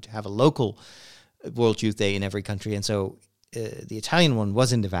Day, they would have a local World Youth Day in every country, and so the Italian one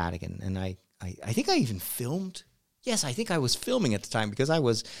was in the Vatican, and I think I even filmed. Yes, I think I was filming at the time because I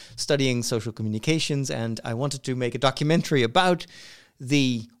was studying social communications, and I wanted to make a documentary about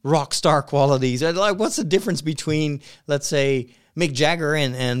the rock star qualities. And like, what's the difference between, let's say, Mick Jagger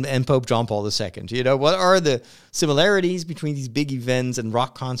and Pope John Paul II? You know, what are the similarities between these big events and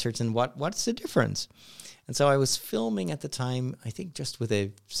rock concerts, and what's the difference? And so I was filming at the time, I think just with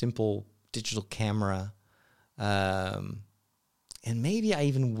a simple digital camera, and maybe I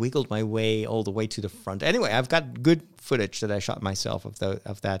even wiggled my way all the way to the front. Anyway, I've got good footage that I shot myself of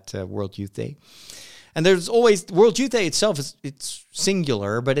that World Youth Day. And there's always, World Youth Day itself, it's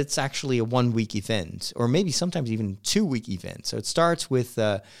singular, but it's actually a 1-week event, or maybe sometimes even 2-week event. So it starts with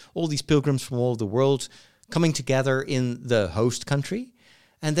all these pilgrims from all over the world coming together in the host country.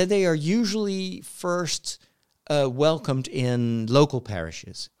 And then they are usually first welcomed in local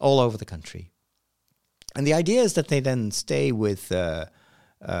parishes all over the country. And the idea is that they then stay with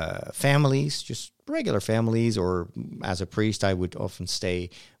families, just regular families, or as a priest, I would often stay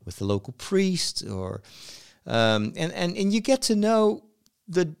with the local priest, or and you get to know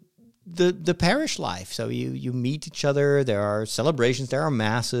the parish life. So you meet each other. There are celebrations, there are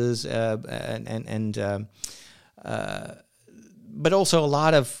masses, but also a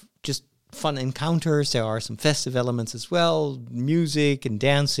lot of just fun encounters. There are some festive elements as well, music and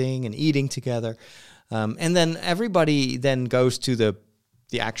dancing and eating together. And then everybody then goes to the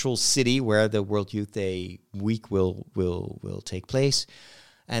actual city where the World Youth Day week will take place,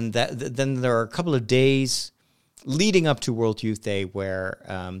 and then there are a couple of days leading up to World Youth Day, where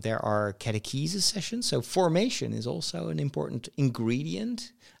there are catechesis sessions. So formation is also an important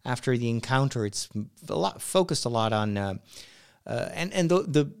ingredient after the encounter. It's focused a lot on, and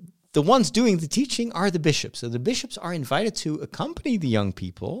the ones doing the teaching are the bishops. So the bishops are invited to accompany the young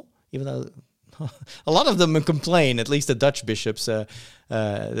people, even though a lot of them complain, at least the Dutch bishops,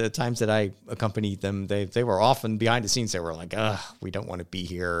 the times that I accompanied them, they were often behind the scenes. They were like, we don't want to be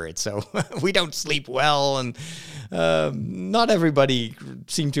here. It's so we don't sleep well. And not everybody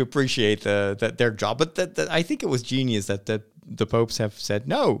seemed to appreciate their job. But I think it was genius that the popes have said,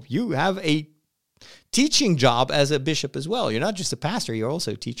 no, you have a teaching job as a bishop as well. You're not just a pastor, you're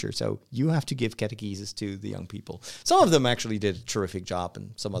also a teacher. So you have to give catechesis to the young people. Some of them actually did a terrific job,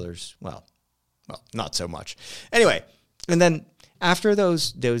 and some others, well, not so much. Anyway, and then after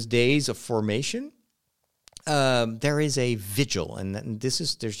those days of formation, there is a vigil, and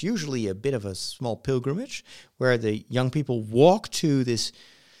there's usually a bit of a small pilgrimage where the young people walk to this.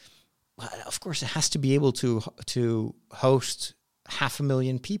 Of course, it has to be able to host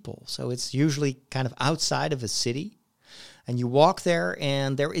 500,000 people, so it's usually kind of outside of a city. And you walk there,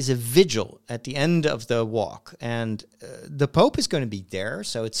 and there is a vigil at the end of the walk. And the Pope is going to be there,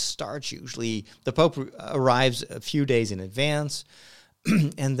 so it starts usually... The Pope arrives a few days in advance,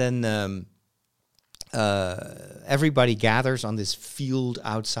 and then everybody gathers on this field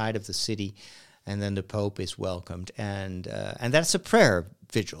outside of the city, and then the Pope is welcomed. And that's a prayer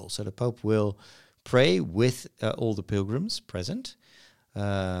vigil, so the Pope will pray with all the pilgrims present.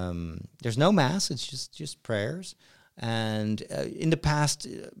 There's no Mass, it's just prayers. And in the past,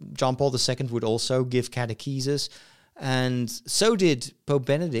 John Paul II would also give catechesis, and so did Pope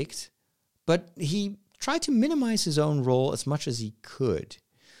Benedict, but he tried to minimize his own role as much as he could.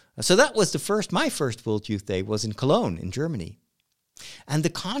 So that was my first World Youth Day was in Cologne, in Germany. And the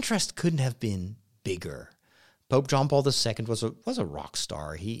contrast couldn't have been bigger. Pope John Paul II was a rock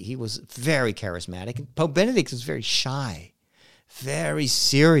star. He was very charismatic. And Pope Benedict was very shy, very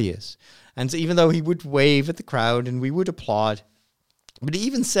serious. And even though he would wave at the crowd and we would applaud, but he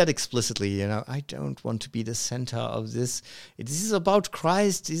even said explicitly, I don't want to be the center of this. This is about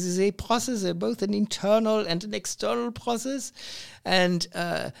Christ. This is a process, both an internal and an external process. And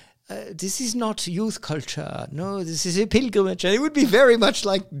this is not youth culture. No, this is a pilgrimage. And it would be very much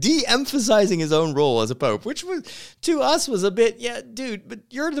like de-emphasizing his own role as a pope, which to us was a bit, yeah, dude, but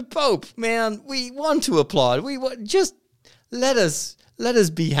you're the Pope, man. We want to applaud. Just let us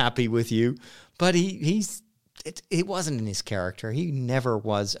be happy with you. But it wasn't in his character. He never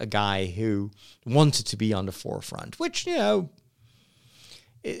was a guy who wanted to be on the forefront, which,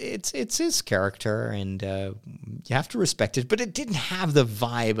 it's his character, and you have to respect it. But it didn't have the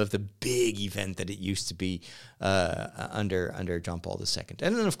vibe of the big event that it used to be under John Paul II.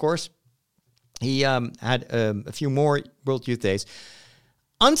 And then, of course, he had a few more World Youth Days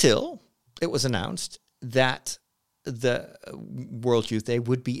until it was announced that the World Youth Day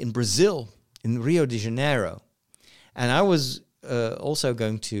would be in Brazil, in Rio de Janeiro. And I was also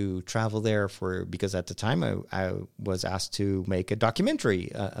going to travel there because at the time I was asked to make a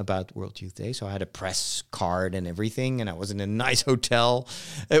documentary about World Youth Day. So I had a press card and everything, and I was in a nice hotel.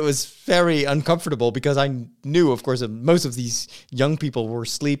 It was very uncomfortable because I knew, of course, that most of these young people were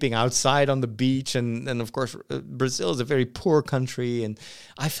sleeping outside on the beach. And of course, Brazil is a very poor country. And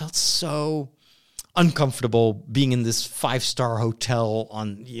I felt so uncomfortable being in this 5-star hotel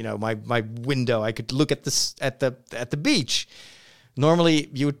on my window. I could look at the beach. Normally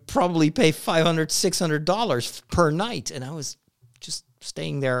you would probably pay $500-$600 per night, and I was just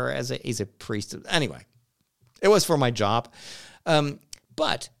staying there as a priest. Anyway, it was for my job,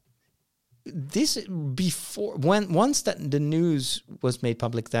 but this once that the news was made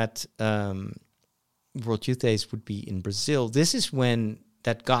public that World Youth Days would be in Brazil, this is when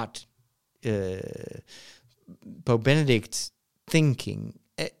that got Pope Benedict thinking,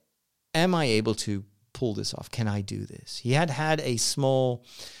 am I able to pull this off? Can I do this? He had a small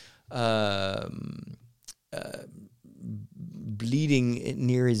bleeding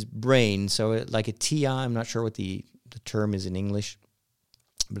near his brain, so like a TI, I'm not sure what the term is in English,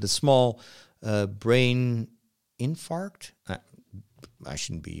 but a small brain infarct. I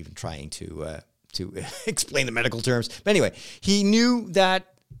shouldn't be even trying to explain the medical terms. But anyway, he knew that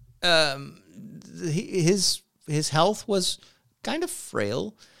his health was kind of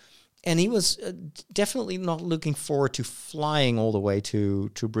frail, and he was definitely not looking forward to flying all the way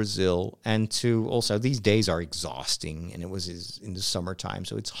to Brazil. And to also, these days are exhausting, and it was in the summertime,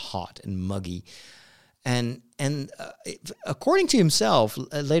 so it's hot and muggy. And according to himself,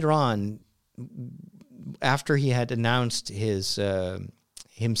 later on, after he had announced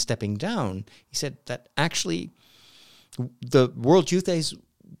him stepping down, he said that actually the World Youth Days,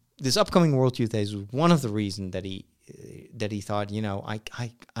 this upcoming World Youth Days was one of the reasons that he thought,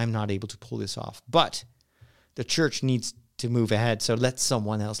 I'm not able to pull this off. But the church needs to move ahead, so let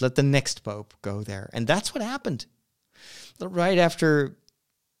someone else, let the next Pope go there. And that's what happened. Right after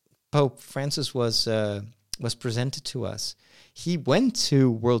Pope Francis was presented to us, he went to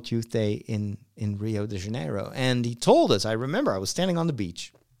World Youth Day in Rio de Janeiro, and he told us, I remember I was standing on the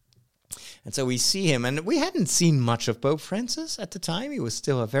beach, and so we see him, and we hadn't seen much of Pope Francis at the time. He was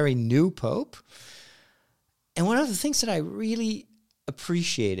still a very new Pope. And one of the things that I really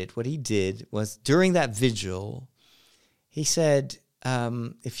appreciated what he did was during that vigil, he said,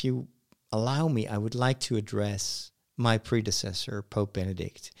 if you allow me, I would like to address my predecessor, Pope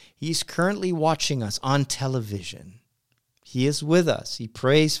Benedict. He's currently watching us on television. He is with us. He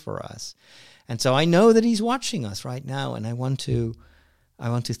prays for us. And so I know that he's watching us right now, and I want to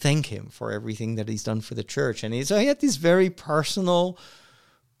thank him for everything that he's done for the church. And so he had this very personal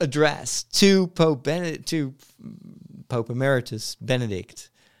address to Pope Emeritus Benedict.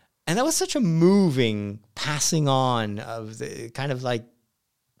 And that was such a moving passing on of the kind of like,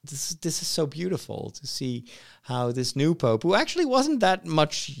 this is so beautiful to see how this new Pope, who actually wasn't that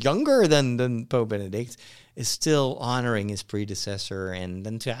much younger than Pope Benedict, is still honoring his predecessor. And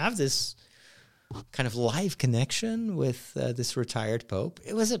then to have this kind of live connection with this retired Pope,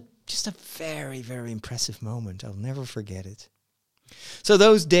 it was just a very, very impressive moment. I'll never forget it. So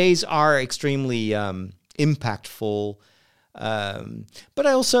those days are extremely impactful. But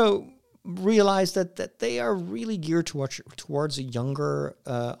I also realized that they are really geared towards a younger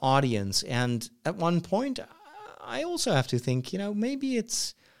audience. And at one point, I also have to think, maybe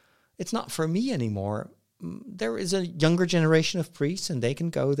it's not for me anymore. There is a younger generation of priests, and they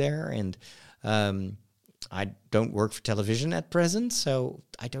can go there. And I don't work for television at present, so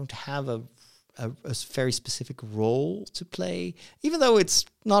I don't have a very specific role to play, even though it's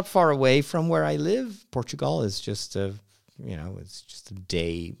not far away from where I live. Portugal is just it's just a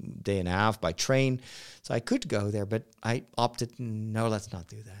day and a half by train. So I could go there, but I opted, no, let's not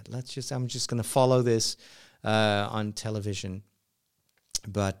do that. I'm just going to follow this on television.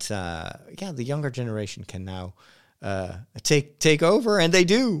 But the younger generation can now take over, and they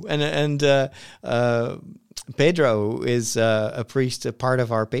do. And Pedro is a priest, a part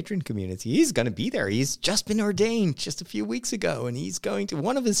of our patron community. He's going to be there. He's just been ordained just a few weeks ago, and he's going to,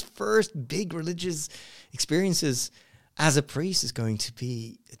 one of his first big religious experiences as a priest is going to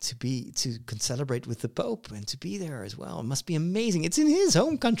be to celebrate with the Pope and to be there as well. It must be amazing. It's in his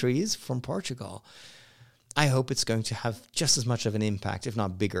home country. He's from Portugal. I hope it's going to have just as much of an impact, if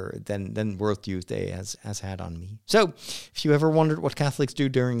not bigger, than World Youth Day has had on me. So if you ever wondered what Catholics do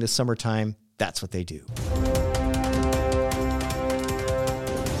during the summertime, that's what they do.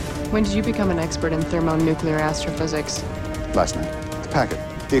 When did you become an expert in thermonuclear astrophysics? Last night. The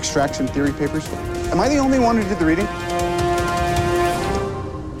packet. The extraction theory papers. Am I the only one who did the reading?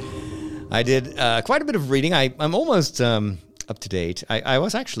 I did quite a bit of reading. I'm almost up to date. I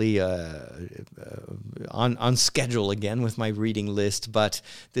was actually on schedule again with my reading list, but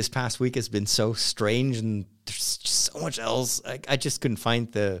this past week has been so strange, and there's just so much else. I just couldn't find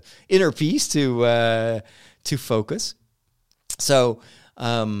the inner peace to focus. So,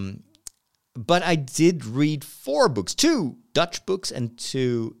 but I did read 4 books, 2 Dutch books and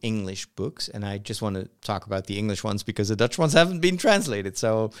 2 English books. And I just want to talk about the English ones because the Dutch ones haven't been translated.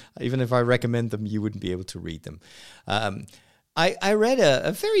 So even if I recommend them, you wouldn't be able to read them. I read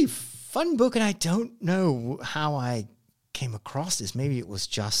a very fun book, and I don't know how I came across this. Maybe it was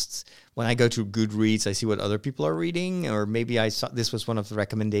just when I go to Goodreads, I see what other people are reading, or maybe I saw this was one of the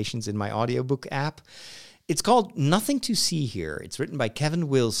recommendations in my audiobook app. It's called Nothing to See Here. It's written by Kevin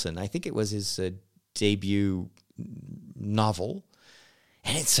Wilson. I think it was his debut novel.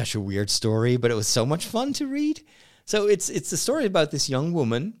 And it's such a weird story, but it was so much fun to read. So it's a story about this young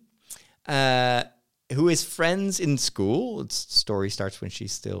woman who is friends in school. The story starts when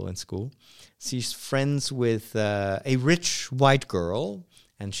she's still in school. She's friends with a rich white girl,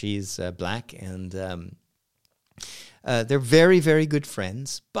 and she's black, and they're very, very good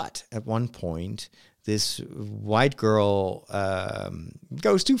friends. But at one point, this white girl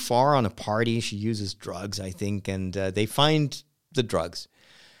goes too far on a party. She uses drugs, I think, and they find the drugs.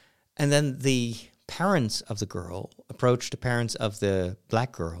 And then the parents of the girl approach the parents of the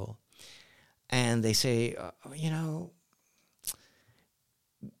black girl, and they say,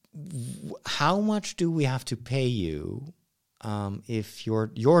 how much do we have to pay you if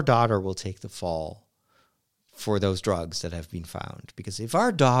your daughter will take the fall for those drugs that have been found? Because if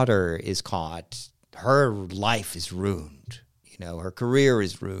our daughter is caught, her life is ruined. Her career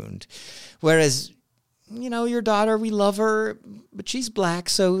is ruined. Whereas, your daughter, we love her, but she's black,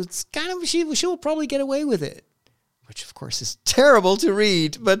 so it's kind of, she will probably get away with it. Which, of course, is terrible to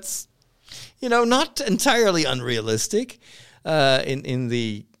read, but, not entirely unrealistic in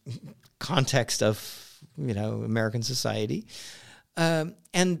the context of, American society.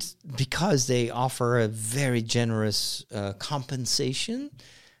 And because they offer a very generous compensation,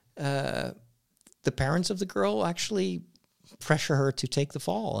 the parents of the girl actually pressure her to take the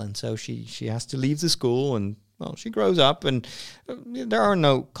fall. And so she has to leave the school, and, well, she grows up, and there are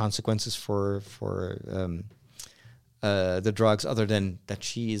no consequences for the drugs other than that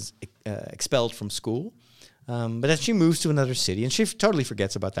she is expelled from school. But then she moves to another city, and she totally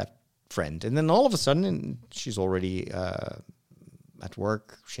forgets about that friend. And then all of a sudden, she's already at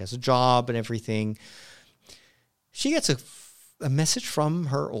work. She has a job and everything. She gets a message from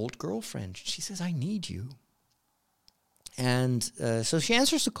her old girlfriend. She says, "I need you." And so she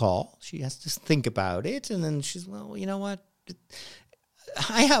answers the call. She has to think about it. And then she's, well, you know what?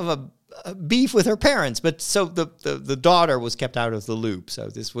 I have a beef with her parents. But so the daughter was kept out of the loop. So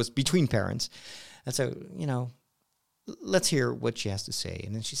this was between parents. And so, let's hear what she has to say.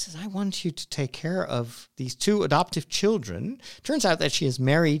 And then she says, "I want you to take care of these two adoptive children." Turns out that she has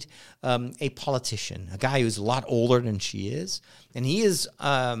married a politician, a guy who's a lot older than she is. And he is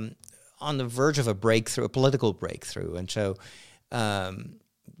on the verge of a political breakthrough. And so,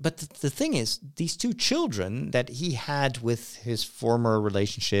 but the thing is, these two children that he had with his former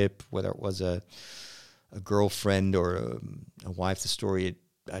relationship, whether it was a girlfriend or a wife, the story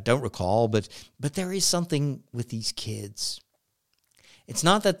I don't recall, but there is something with these kids. It's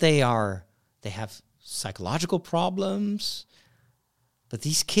not that they have psychological problems, but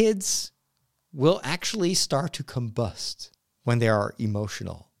these kids will actually start to combust when they are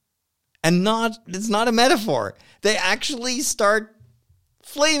emotional. And it's not a metaphor. They actually start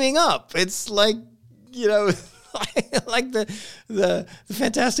flaming up. It's like, like the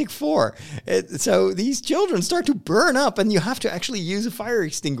Fantastic Four. So these children start to burn up, and you have to actually use a fire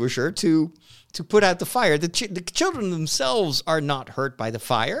extinguisher to put out the fire. The children themselves are not hurt by the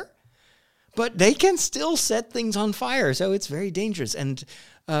fire, but they can still set things on fire. So it's very dangerous. And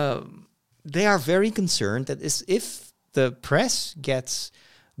they are very concerned that if the press gets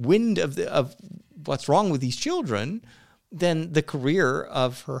wind of what's wrong with these children, then the career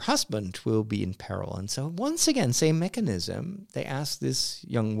of her husband will be in peril. And so once again, same mechanism. They ask this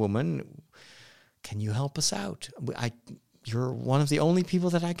young woman, "Can you help us out? You're one of the only people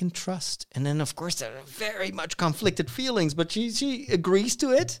that I can trust." And then, of course, there are very much conflicted feelings, but she agrees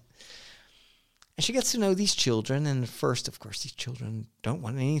to it. And she gets to know these children. And at first, of course, these children don't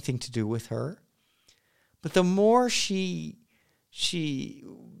want anything to do with her. But the more she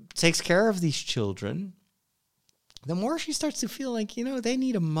takes care of these children, the more she starts to feel like, they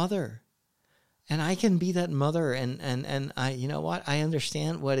need a mother. And I can be that mother. And I, I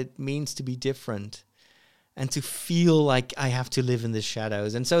understand what it means to be different and to feel like I have to live in the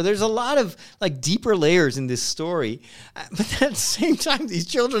shadows. And so there's a lot of deeper layers in this story. But at the same time, these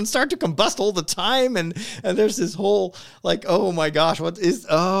children start to combust all the time. And there's this whole oh my gosh,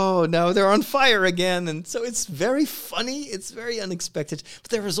 oh no, they're on fire again. And so it's very funny. It's very unexpected.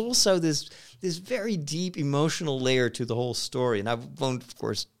 But there is also this very deep emotional layer to the whole story. And I won't, of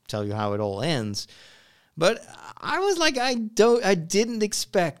course, tell you how it all ends. But I was like, I didn't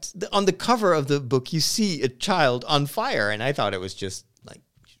expect. On the cover of the book, you see a child on fire, and I thought it was just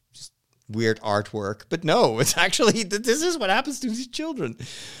weird artwork. But no, it's actually, this is what happens to these children.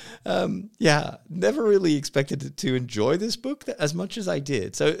 Never really expected to enjoy this book as much as I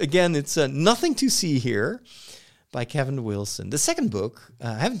did. So again, it's Nothing to See Here by Kevin Wilson. The second book,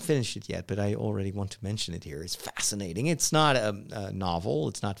 I haven't finished it yet, but I already want to mention it here. It's fascinating. It's not a novel.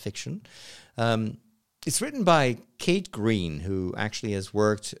 It's not fiction. It's written by Kate Green, who actually has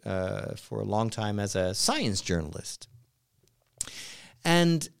worked for a long time as a science journalist.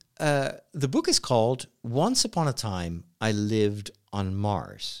 And the book is called Once Upon a Time, I Lived on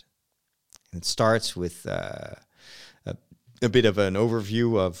Mars. And it starts with a bit of an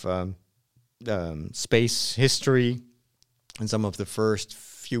overview of space history and some of the first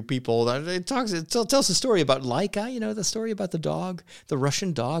few people. It tells a story about Laika, the story about the dog, the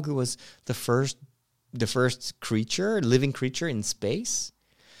Russian dog who was the first living creature in space.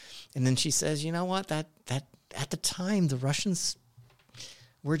 And then she says, you know what, that at the time the Russians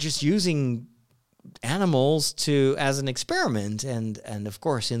were just using animals as an experiment, and of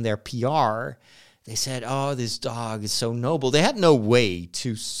course in their PR they said, "Oh, this dog is so noble." They had no way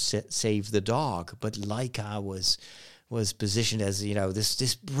to save the dog, but Laika was was positioned as,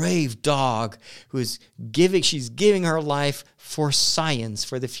 this brave dog she's giving her life for science,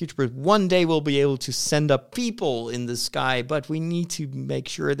 for the future. But one day we'll be able to send up people in the sky, but we need to make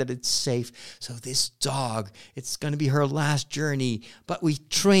sure that it's safe. So this dog, it's going to be her last journey, but we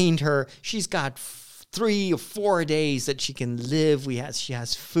trained her. She's got 3 or 4 days that she can live. She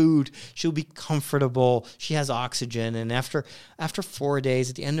has food. She'll be comfortable. She has oxygen. And after 4 days,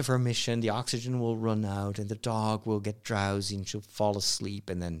 at the end of her mission, the oxygen will run out and the dog will get drowsy and she'll fall asleep.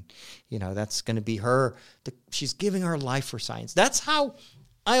 And then, that's going to be her. She's giving her life for science. That's how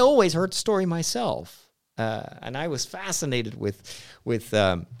I always heard the story myself. And I was fascinated with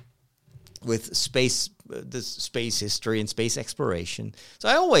space, the space history and space exploration. So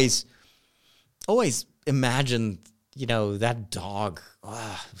I always imagined, that dog,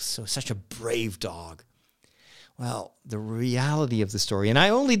 such a brave dog. Well, the reality of the story, and I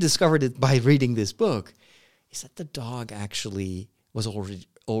only discovered it by reading this book, is that the dog actually was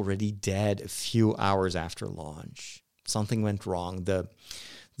already dead a few hours after launch. Something went wrong.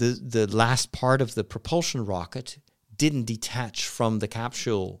 The last part of the propulsion rocket didn't detach from the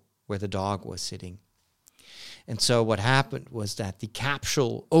capsule where the dog was sitting. And so what happened was that the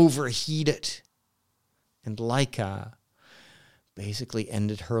capsule overheated, and Laika basically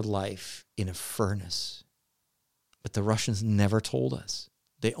ended her life in a furnace. But the Russians never told us.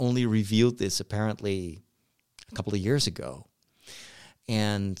 They only revealed this apparently a couple of years ago.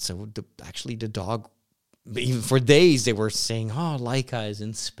 And so the dog, even for days, they were saying, Laika is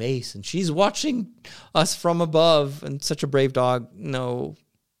in space and she's watching us from above. And such a brave dog. No,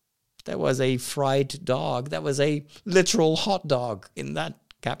 that was a fried dog. That was a literal hot dog in that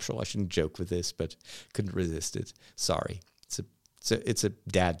capsule. I shouldn't joke with this, but couldn't resist it. Sorry. It's a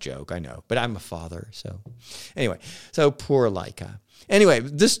dad joke, I know, but I'm a father. So anyway, so poor Laika. Anyway,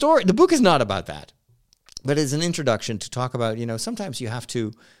 the book is not about that, but it's an introduction to talk about, sometimes you have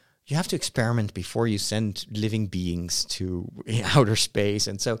to experiment before you send living beings to outer space.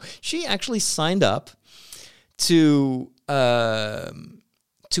 And so she actually signed up to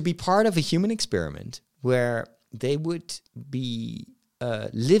be part of a human experiment where they would be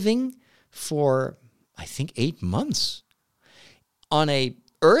living for, I think, 8 months on a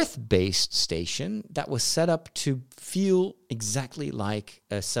Earth-based station that was set up to feel exactly like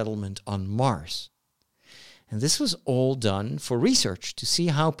a settlement on Mars. And this was all done for research to see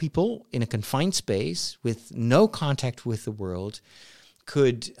how people in a confined space with no contact with the world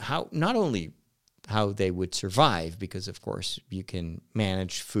not only how they would survive, because of course you can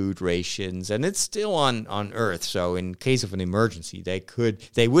manage food rations and it's still on Earth. So in case of an emergency, they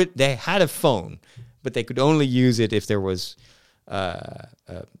had a phone, but they could only use it if there was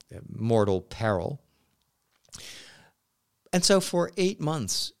mortal peril. And so for 8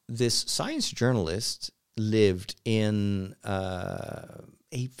 months, this science journalist lived in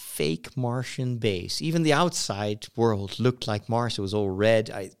a fake Martian base. Even the outside world looked like Mars. It was all red.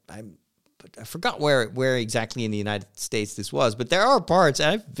 But I forgot where exactly in the United States this was, but there are parts,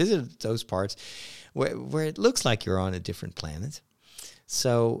 and I've visited those parts, where it looks like you're on a different planet.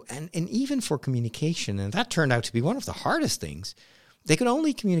 So, and even for communication, and that turned out to be one of the hardest things, they could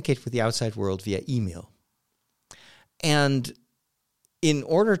only communicate with the outside world via email. And in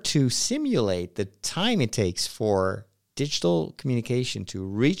order to simulate the time it takes for digital communication to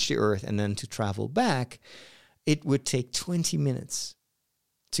reach the Earth and then to travel back, it would take 20 minutes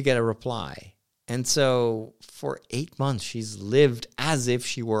to get a reply. And so for 8 months, she's lived as if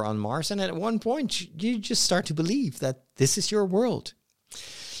she were on Mars. And at one point, you just start to believe that this is your world.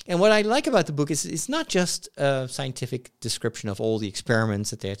 And what I like about the book is it's not just a scientific description of all the experiments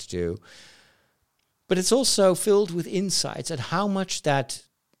that they had to do, but it's also filled with insights at how much that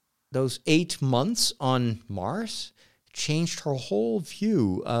those 8 months on Mars changed her whole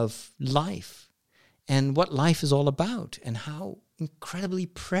view of life and what life is all about and how incredibly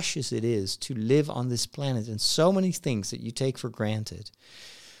precious it is to live on this planet, and so many things that you take for granted.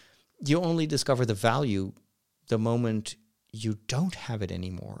 You only discover the value the moment you don't have it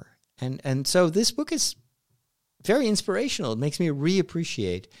anymore. And so this book is very inspirational. It makes me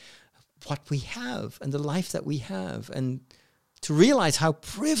reappreciate what we have and the life that we have, and to realize how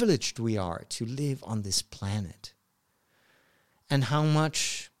privileged we are to live on this planet, and how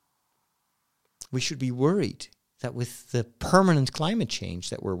much we should be worried that with the permanent climate change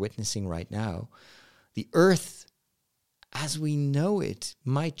that we're witnessing right now, the Earth, as we know it,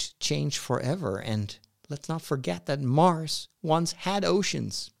 might change forever. And let's not forget that Mars once had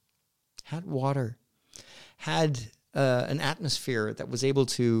oceans, had water, had an atmosphere that was able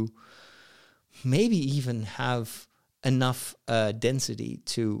to maybe even have enough density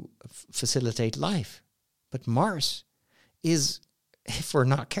to facilitate life. But Mars is, if we're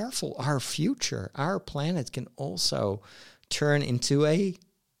not careful, our future. Our planet can also turn into a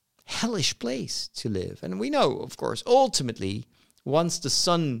hellish place to live. And we know, of course, ultimately, once the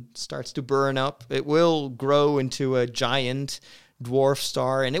sun starts to burn up, it will grow into a giant dwarf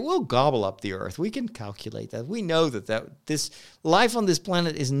star and it will gobble up the Earth. We can calculate that. We know that this life on this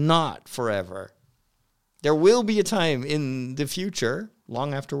planet is not forever. There will be a time in the future,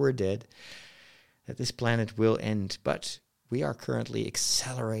 long after we're dead, that this planet will end. But we are currently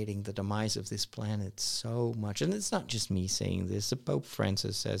accelerating the demise of this planet so much. And it's not just me saying this. Pope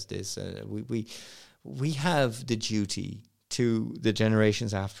Francis says this. We have the duty to the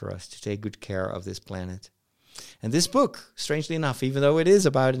generations after us to take good care of this planet. And this book, strangely enough, even though it is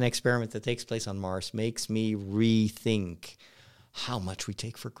about an experiment that takes place on Mars, makes me rethink how much we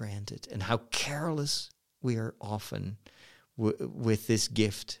take for granted and how careless we are often with this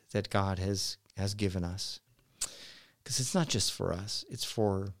gift that God has given us. Because it's not just for us, it's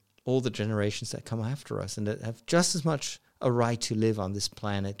for all the generations that come after us and that have just as much a right to live on this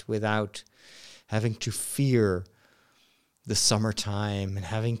planet without having to fear the summertime and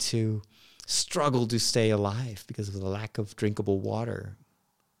having to struggle to stay alive because of the lack of drinkable water.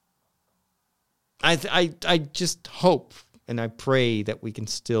 I just hope and I pray that we can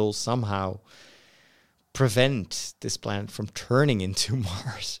still somehow prevent this planet from turning into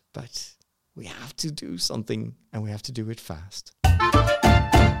Mars, but we have to do something and we have to do it fast.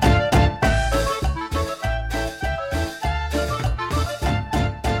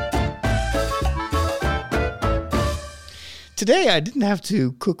 Today, I didn't have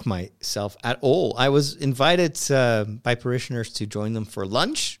to cook myself at all. I was invited by parishioners to join them for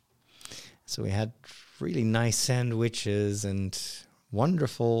lunch. So we had really nice sandwiches and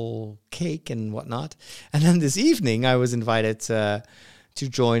wonderful cake and whatnot. And then this evening, I was invited to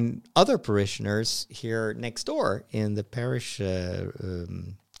join other parishioners here next door in the parish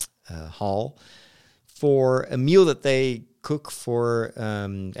hall for a meal that they cook for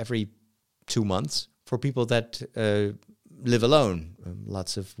every 2 months for people that live alone.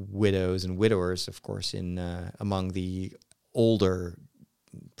 Lots of widows and widowers, of course, in among the older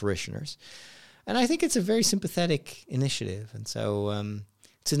parishioners. And I think it's a very sympathetic initiative. And so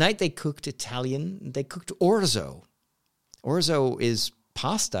tonight they cooked Italian. They cooked orzo. Orzo is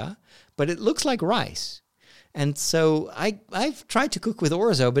pasta, but it looks like rice. And so I've tried to cook with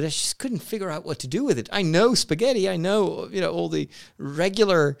orzo, but I just couldn't figure out what to do with it. I know spaghetti, I know, all the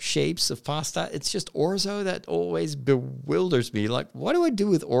regular shapes of pasta. It's just orzo that always bewilders me. Like, what do I do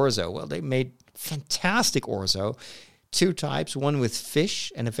with orzo? Well, they made fantastic orzo. 2 types, one with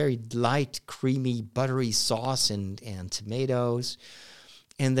fish and a very light, creamy, buttery sauce and tomatoes.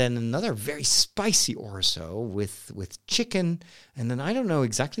 And then another very spicy orzo with chicken. And then I don't know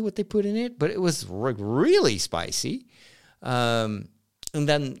exactly what they put in it, but it was really spicy. And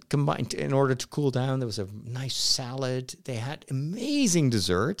then combined, in order to cool down, there was a nice salad. They had amazing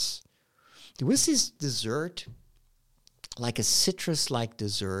desserts. There was this dessert, like a citrus-like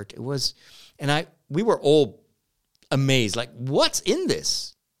dessert. It was, and we were all amazed, like, what's in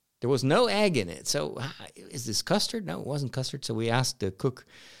this? There was no egg in it. So is this custard? No, it wasn't custard. So we asked the cook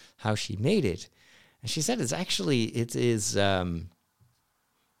how she made it. And she said it's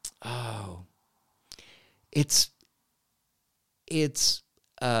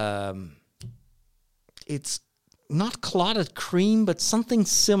not clotted cream, but something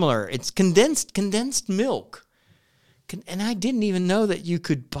similar. It's condensed milk. And I didn't even know that you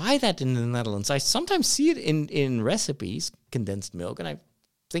could buy that in the Netherlands. I sometimes see it in recipes, condensed milk, and I'm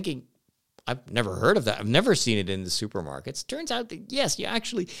thinking, I've never heard of that. I've never seen it in the supermarkets. Turns out that, yes,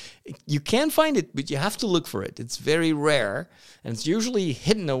 you can find it, but you have to look for it. It's very rare, and it's usually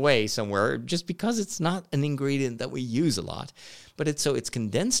hidden away somewhere just because it's not an ingredient that we use a lot. But it's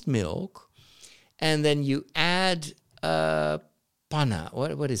condensed milk, and then you add panna.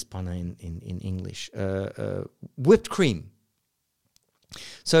 What is panna in English? Whipped cream.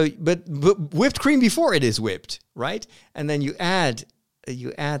 So, but whipped cream before it is whipped, right? And then you add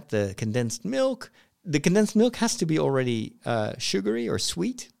the condensed milk. The condensed milk has to be already sugary or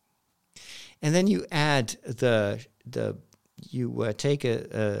sweet. And then you add you take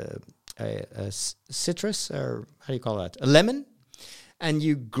a citrus, or how do you call that? A lemon, and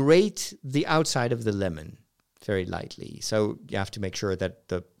you grate the outside of the lemon very lightly. So you have to make sure that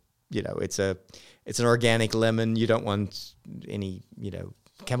it's an organic lemon. You don't want any,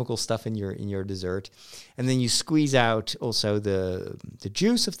 chemical stuff in your dessert. And then you squeeze out also the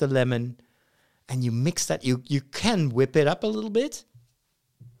juice of the lemon, and you mix that. You can whip it up a little bit,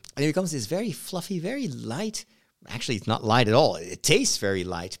 and it becomes this very fluffy, very light Actually, it's not light at all. It tastes very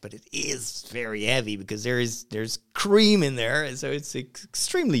light, but it is very heavy because there's cream in there, and so it's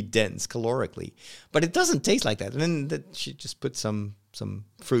extremely dense calorically. But it doesn't taste like that. And then she just put some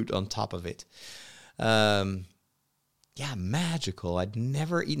fruit on top of it. Yeah, magical. I'd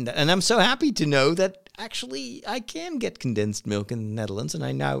never eaten that. And I'm so happy to know that actually I can get condensed milk in the Netherlands, and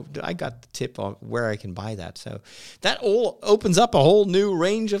I got the tip on where I can buy that. So that all opens up a whole new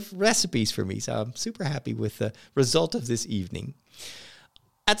range of recipes for me. So I'm super happy with the result of this evening.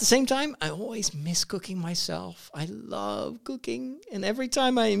 At the same time, I always miss cooking myself. I love cooking, and every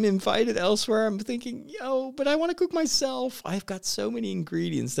time I'm invited elsewhere, I'm thinking, but I want to cook myself. I've got so many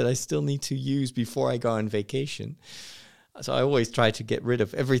ingredients that I still need to use before I go on vacation. So I always try to get rid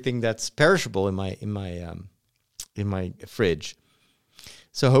of everything that's perishable in my fridge.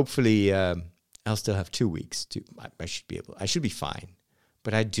 So hopefully I'll still have 2 weeks. I should be fine.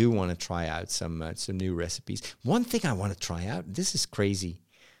 But I do want to try out some new recipes. One thing I want to try out. This is crazy.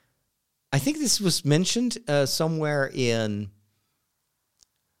 I think this was mentioned somewhere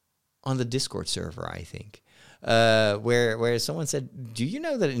on the Discord server. I think where someone said, "Do you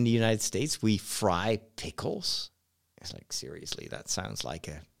know that in the United States we fry pickles?" It's like, seriously, that sounds like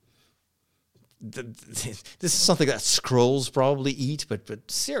this is something that Skrulls probably eat, but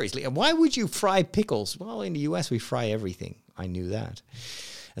seriously, why would you fry pickles? Well, in the US, we fry everything. I knew that.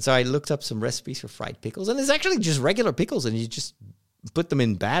 And so I looked up some recipes for fried pickles, and it's actually just regular pickles, and you just put them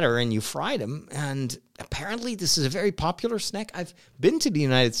in batter and you fry them. And apparently this is a very popular snack. I've been to the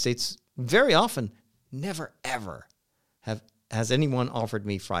United States very often. Never, ever has anyone offered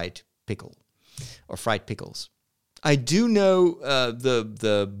me fried pickle or fried pickles. I do know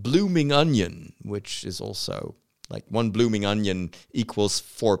the blooming onion, which is also like 1 blooming onion equals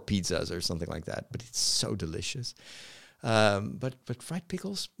 4 pizzas or something like that. But it's so delicious. But fried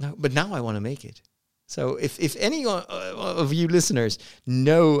pickles? No. But now I want to make it. So if any of you listeners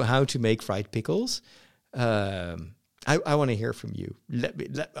know how to make fried pickles, I want to hear from you.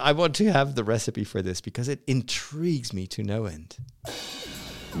 I want to have the recipe for this because it intrigues me to no end.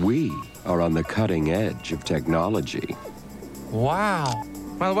 We are on the cutting edge of technology. Wow.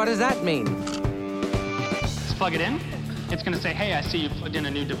 Well, what does that mean? Just plug it in. It's going to say, hey, I see you plugged in a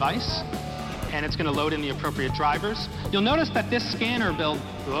new device. And it's going to load in the appropriate drivers. You'll notice that this scanner build...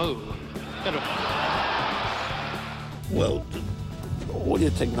 Whoa. Well, all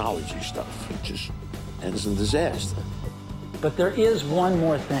your technology stuff, it just ends in disaster. But there is one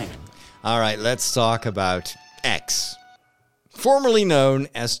more thing. All right, let's talk about X. Formerly known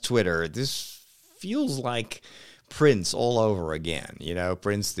as Twitter. This feels like Prince all over again. You know,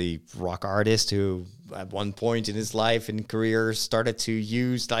 Prince, the rock artist who at one point in his life and career started to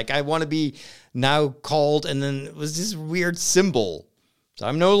use, like, I want to be now called, and then it was this weird symbol. So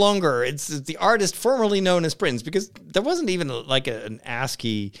I'm no longer, it's the artist formerly known as Prince, because there wasn't even like an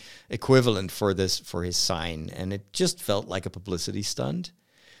ASCII equivalent for his sign, and it just felt like a publicity stunt.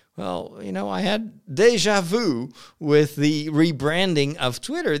 Well, you know, I had deja vu with the rebranding of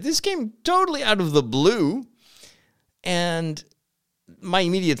Twitter. This came totally out of the blue. And my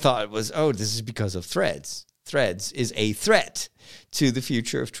immediate thought was, this is because of Threads. Threads is a threat to the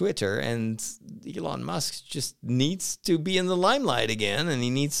future of Twitter. And Elon Musk just needs to be in the limelight again. And he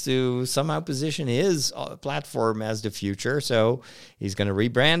needs to somehow position his platform as the future. So he's going to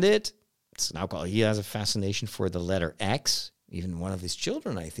rebrand it. It's now called, he has a fascination for the letter X. Even one of his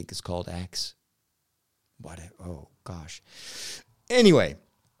children, I think, is called X. Oh, gosh. Anyway,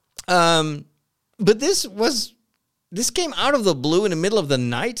 but this came out of the blue in the middle of the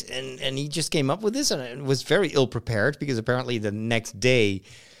night, and he just came up with this, and it was very ill-prepared, because apparently the next day,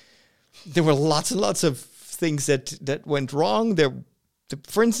 there were lots and lots of things that went wrong.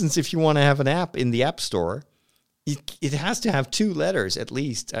 For instance, if you want to have an app in the App Store, it has to have 2 letters at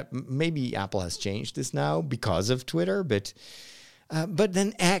least. Maybe Apple has changed this now because of Twitter, but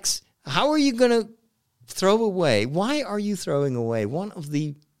then X, how are you going to throw away? Why are you throwing away one of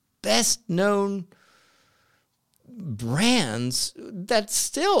the best known brands that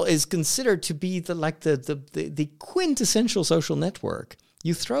still is considered to be the quintessential social network?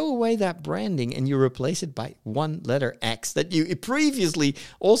 You throw away that branding and you replace it by 1 letter X that you previously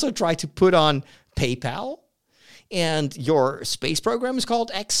also tried to put on PayPal. And your space program is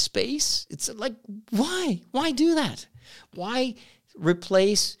called X Space. It's like, why? Why do that? Why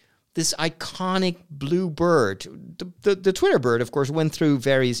replace this iconic blue bird? The Twitter bird, of course, went through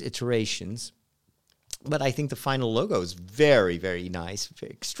various iterations. But I think the final logo is very, very nice.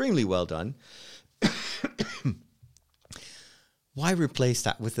 Extremely well done. Why replace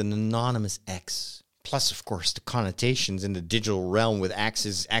that with an anonymous X? Plus, of course, the connotations in the digital realm with X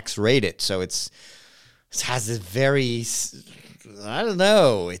is X-rated. So it's... It has a very, I don't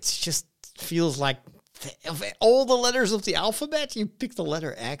know, it just feels like of all the letters of the alphabet, you pick the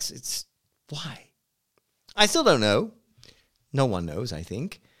letter X. It's why? I still don't know. No one knows, I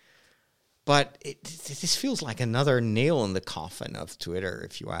think. But this feels like another nail in the coffin of Twitter,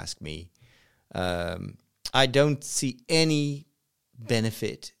 if you ask me. I don't see any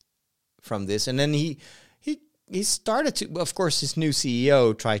benefit from this. And then he started to, of course, his new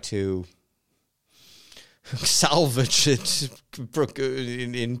CEO tried to salvage it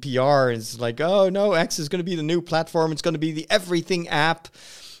in PR. It's like, oh no, X is going to be the new platform. It's going to be the everything app.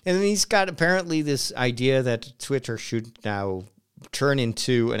 And then he's got apparently this idea that Twitter should now turn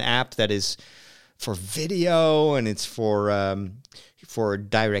into an app that is for video, and it's for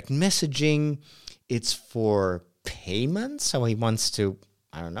direct messaging. It's for payments. So he wants to,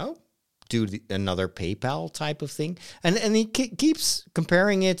 I don't know, do another PayPal type of thing. And he keeps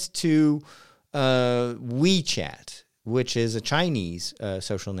comparing it to WeChat, which is a Chinese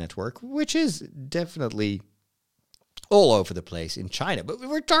social network, which is definitely all over the place in China. But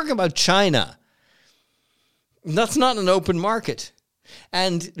we're talking about China. That's not an open market.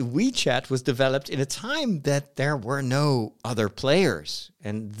 And WeChat was developed in a time that there were no other players.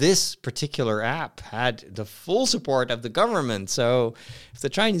 And this particular app had the full support of the government. So if the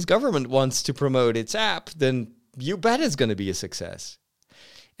Chinese government wants to promote its app, then you bet it's going to be a success.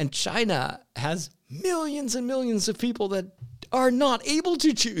 And China has millions and millions of people that are not able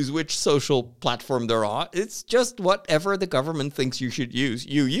to choose which social platform they're on. It's just whatever the government thinks you should use,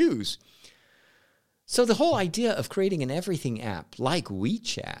 you use. So the whole idea of creating an everything app like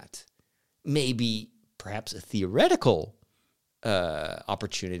WeChat may be perhaps a theoretical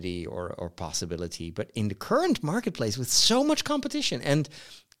opportunity or possibility, but in the current marketplace with so much competition, and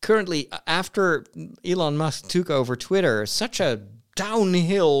currently after Elon Musk took over Twitter, such a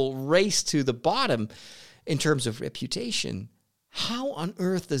downhill race to the bottom in terms of reputation, how on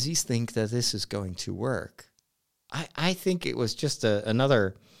earth does he think that this is going to work? I think it was just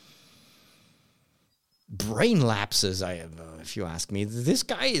another brain lapses, if you ask me. This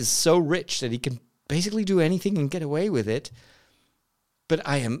guy is so rich that he can basically do anything and get away with it. But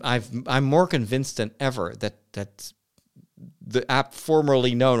I'm more convinced than ever that the app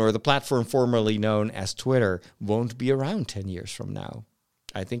formerly known, or the platform formerly known as Twitter, won't be around 10 years from now.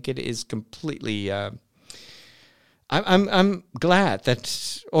 I think it is completely... I'm glad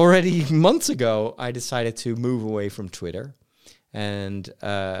that already months ago I decided to move away from Twitter. And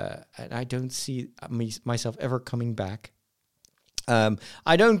I don't see myself ever coming back.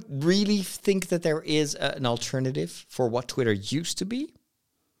 I don't really think that there is an alternative for what Twitter used to be.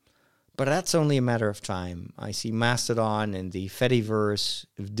 But that's only a matter of time. I see Mastodon and the Fediverse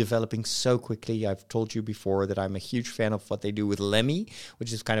developing so quickly. I've told you before that I'm a huge fan of what they do with Lemmy,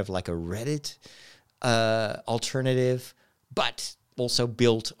 which is kind of like a Reddit alternative, but also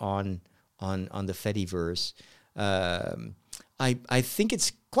built on the Fediverse. I think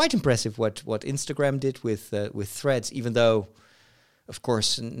it's quite impressive what Instagram did with Threads, even though, of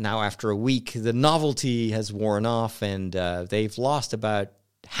course, now after a week, the novelty has worn off and they've lost about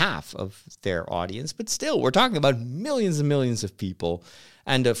half of their audience. But still, we're talking about millions and millions of people.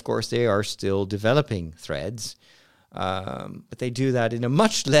 And, of course, they are still developing Threads. But they do that in a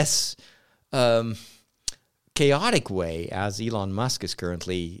much less chaotic way, as Elon Musk is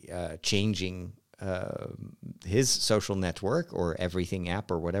currently changing his social network or everything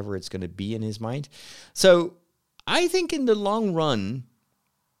app or whatever it's going to be in his mind. So I think in the long run,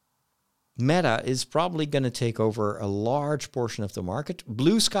 Meta is probably going to take over a large portion of the market.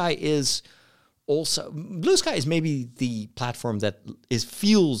 Blue Sky is maybe the platform that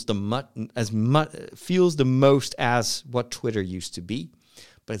feels the most as what Twitter used to be,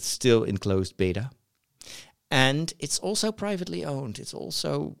 but it's still in closed beta. And it's also privately owned. It's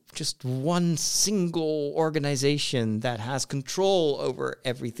also just one single organization that has control over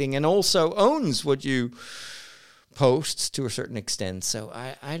everything and also owns what you post to a certain extent. So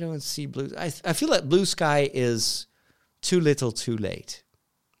I don't see I feel that Blue Sky is too little too late.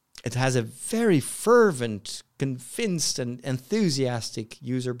 It has a very fervent, convinced, and enthusiastic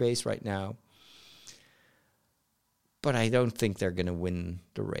user base right now. But I don't think they're going to win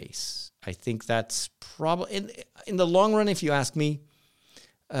the race. I think that's probably, in the long run, if you ask me,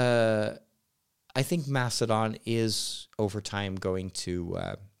 I think Mastodon is, over time, going to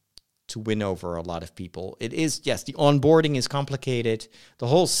win over a lot of people. It is, yes, the onboarding is complicated. The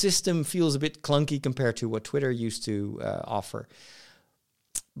whole system feels a bit clunky compared to what Twitter used to offer.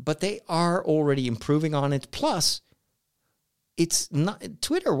 But they are already improving on it. Plus, it's not,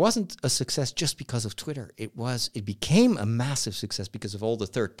 Twitter wasn't a success just because of Twitter. It became a massive success because of all the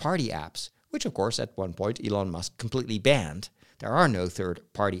third-party apps, which of course at one point Elon Musk completely banned. There are no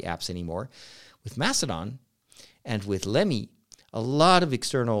third-party apps anymore. With Mastodon and with Lemmy, a lot of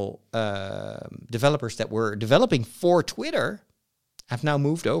external developers that were developing for Twitter have now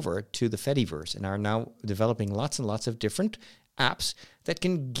moved over to the Fediverse and are now developing lots and lots of different apps that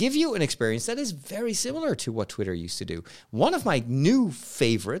can give you an experience that is very similar to what Twitter used to do. One of my new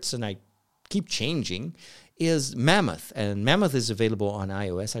favorites, and I keep changing, is Mammoth. And Mammoth is available on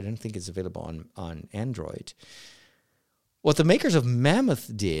iOS. I don't think it's available on Android. What the makers of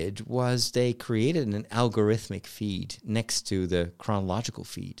Mammoth did was they created an algorithmic feed next to the chronological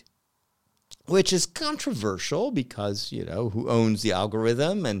feed, which is controversial because, who owns the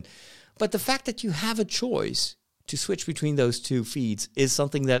algorithm? But the fact that you have a choice to switch between those two feeds is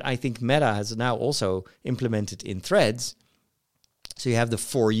something that I think Meta has now also implemented in Threads. So you have the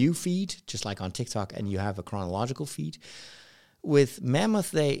For You feed, just like on TikTok, and you have a chronological feed. With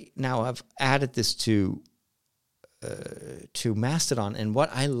Mammoth, they now have added this to Mastodon, and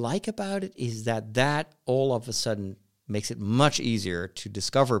what I like about it is that all of a sudden makes it much easier to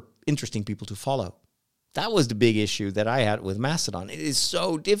discover interesting people to follow. That was the big issue that I had with Mastodon. It is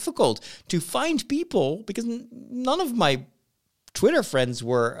so difficult to find people because none of my Twitter friends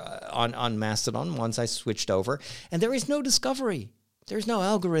were on Mastodon once I switched over, and there is no discovery. There's no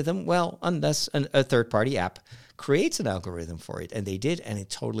algorithm, well, unless a third-party app creates an algorithm for it, and they did, and it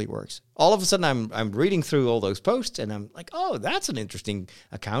totally works. All of a sudden, I'm reading through all those posts, and I'm like, oh, that's an interesting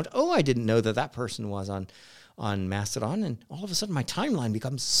account. Oh, I didn't know that person was on Mastodon, and all of a sudden my timeline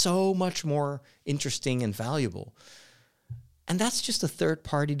becomes so much more interesting and valuable. And that's just a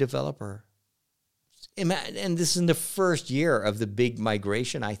third-party developer. And this is in the first year of the big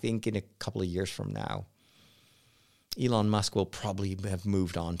migration. I think in a couple of years from now, Elon Musk will probably have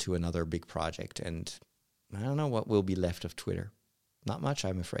moved on to another big project, and I don't know what will be left of Twitter. Not much,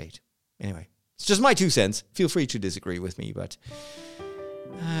 I'm afraid. Anyway, it's just my 2 cents. Feel free to disagree with me, but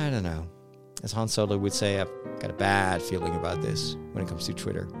I don't know. As Han Solo would say, I've got a bad feeling about this when it comes to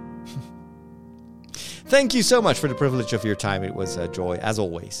Twitter. Thank you so much for the privilege of your time. It was a joy, as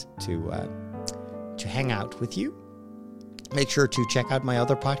always, to hang out with you. Make sure to check out my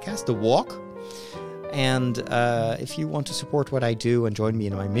other podcast, The Walk. And if you want to support what I do and join me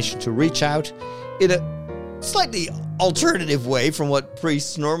in my mission to reach out in a slightly alternative way from what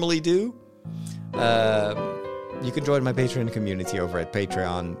priests normally do, you can join my Patreon community over at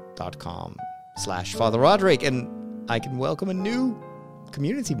patreon.com/Father Roderick, and I can welcome a new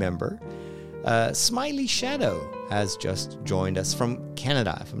community member. Smiley Shadow has just joined us from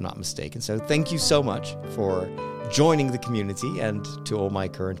Canada, if I'm not mistaken. So thank you so much for joining the community, and to all my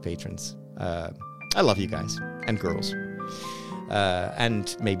current patrons. I love you guys and girls,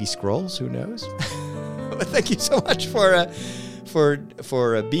 and maybe scrolls. Who knows? But thank you so much for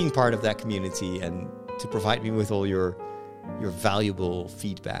being part of that community and to provide me with all your valuable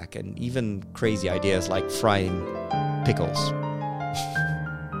feedback and even crazy ideas like frying pickles.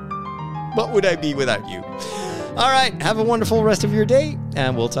 What would I be without you? All right, have a wonderful rest of your day,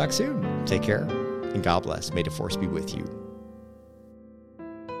 and we'll talk soon. Take care, and God bless. May the Force be with you.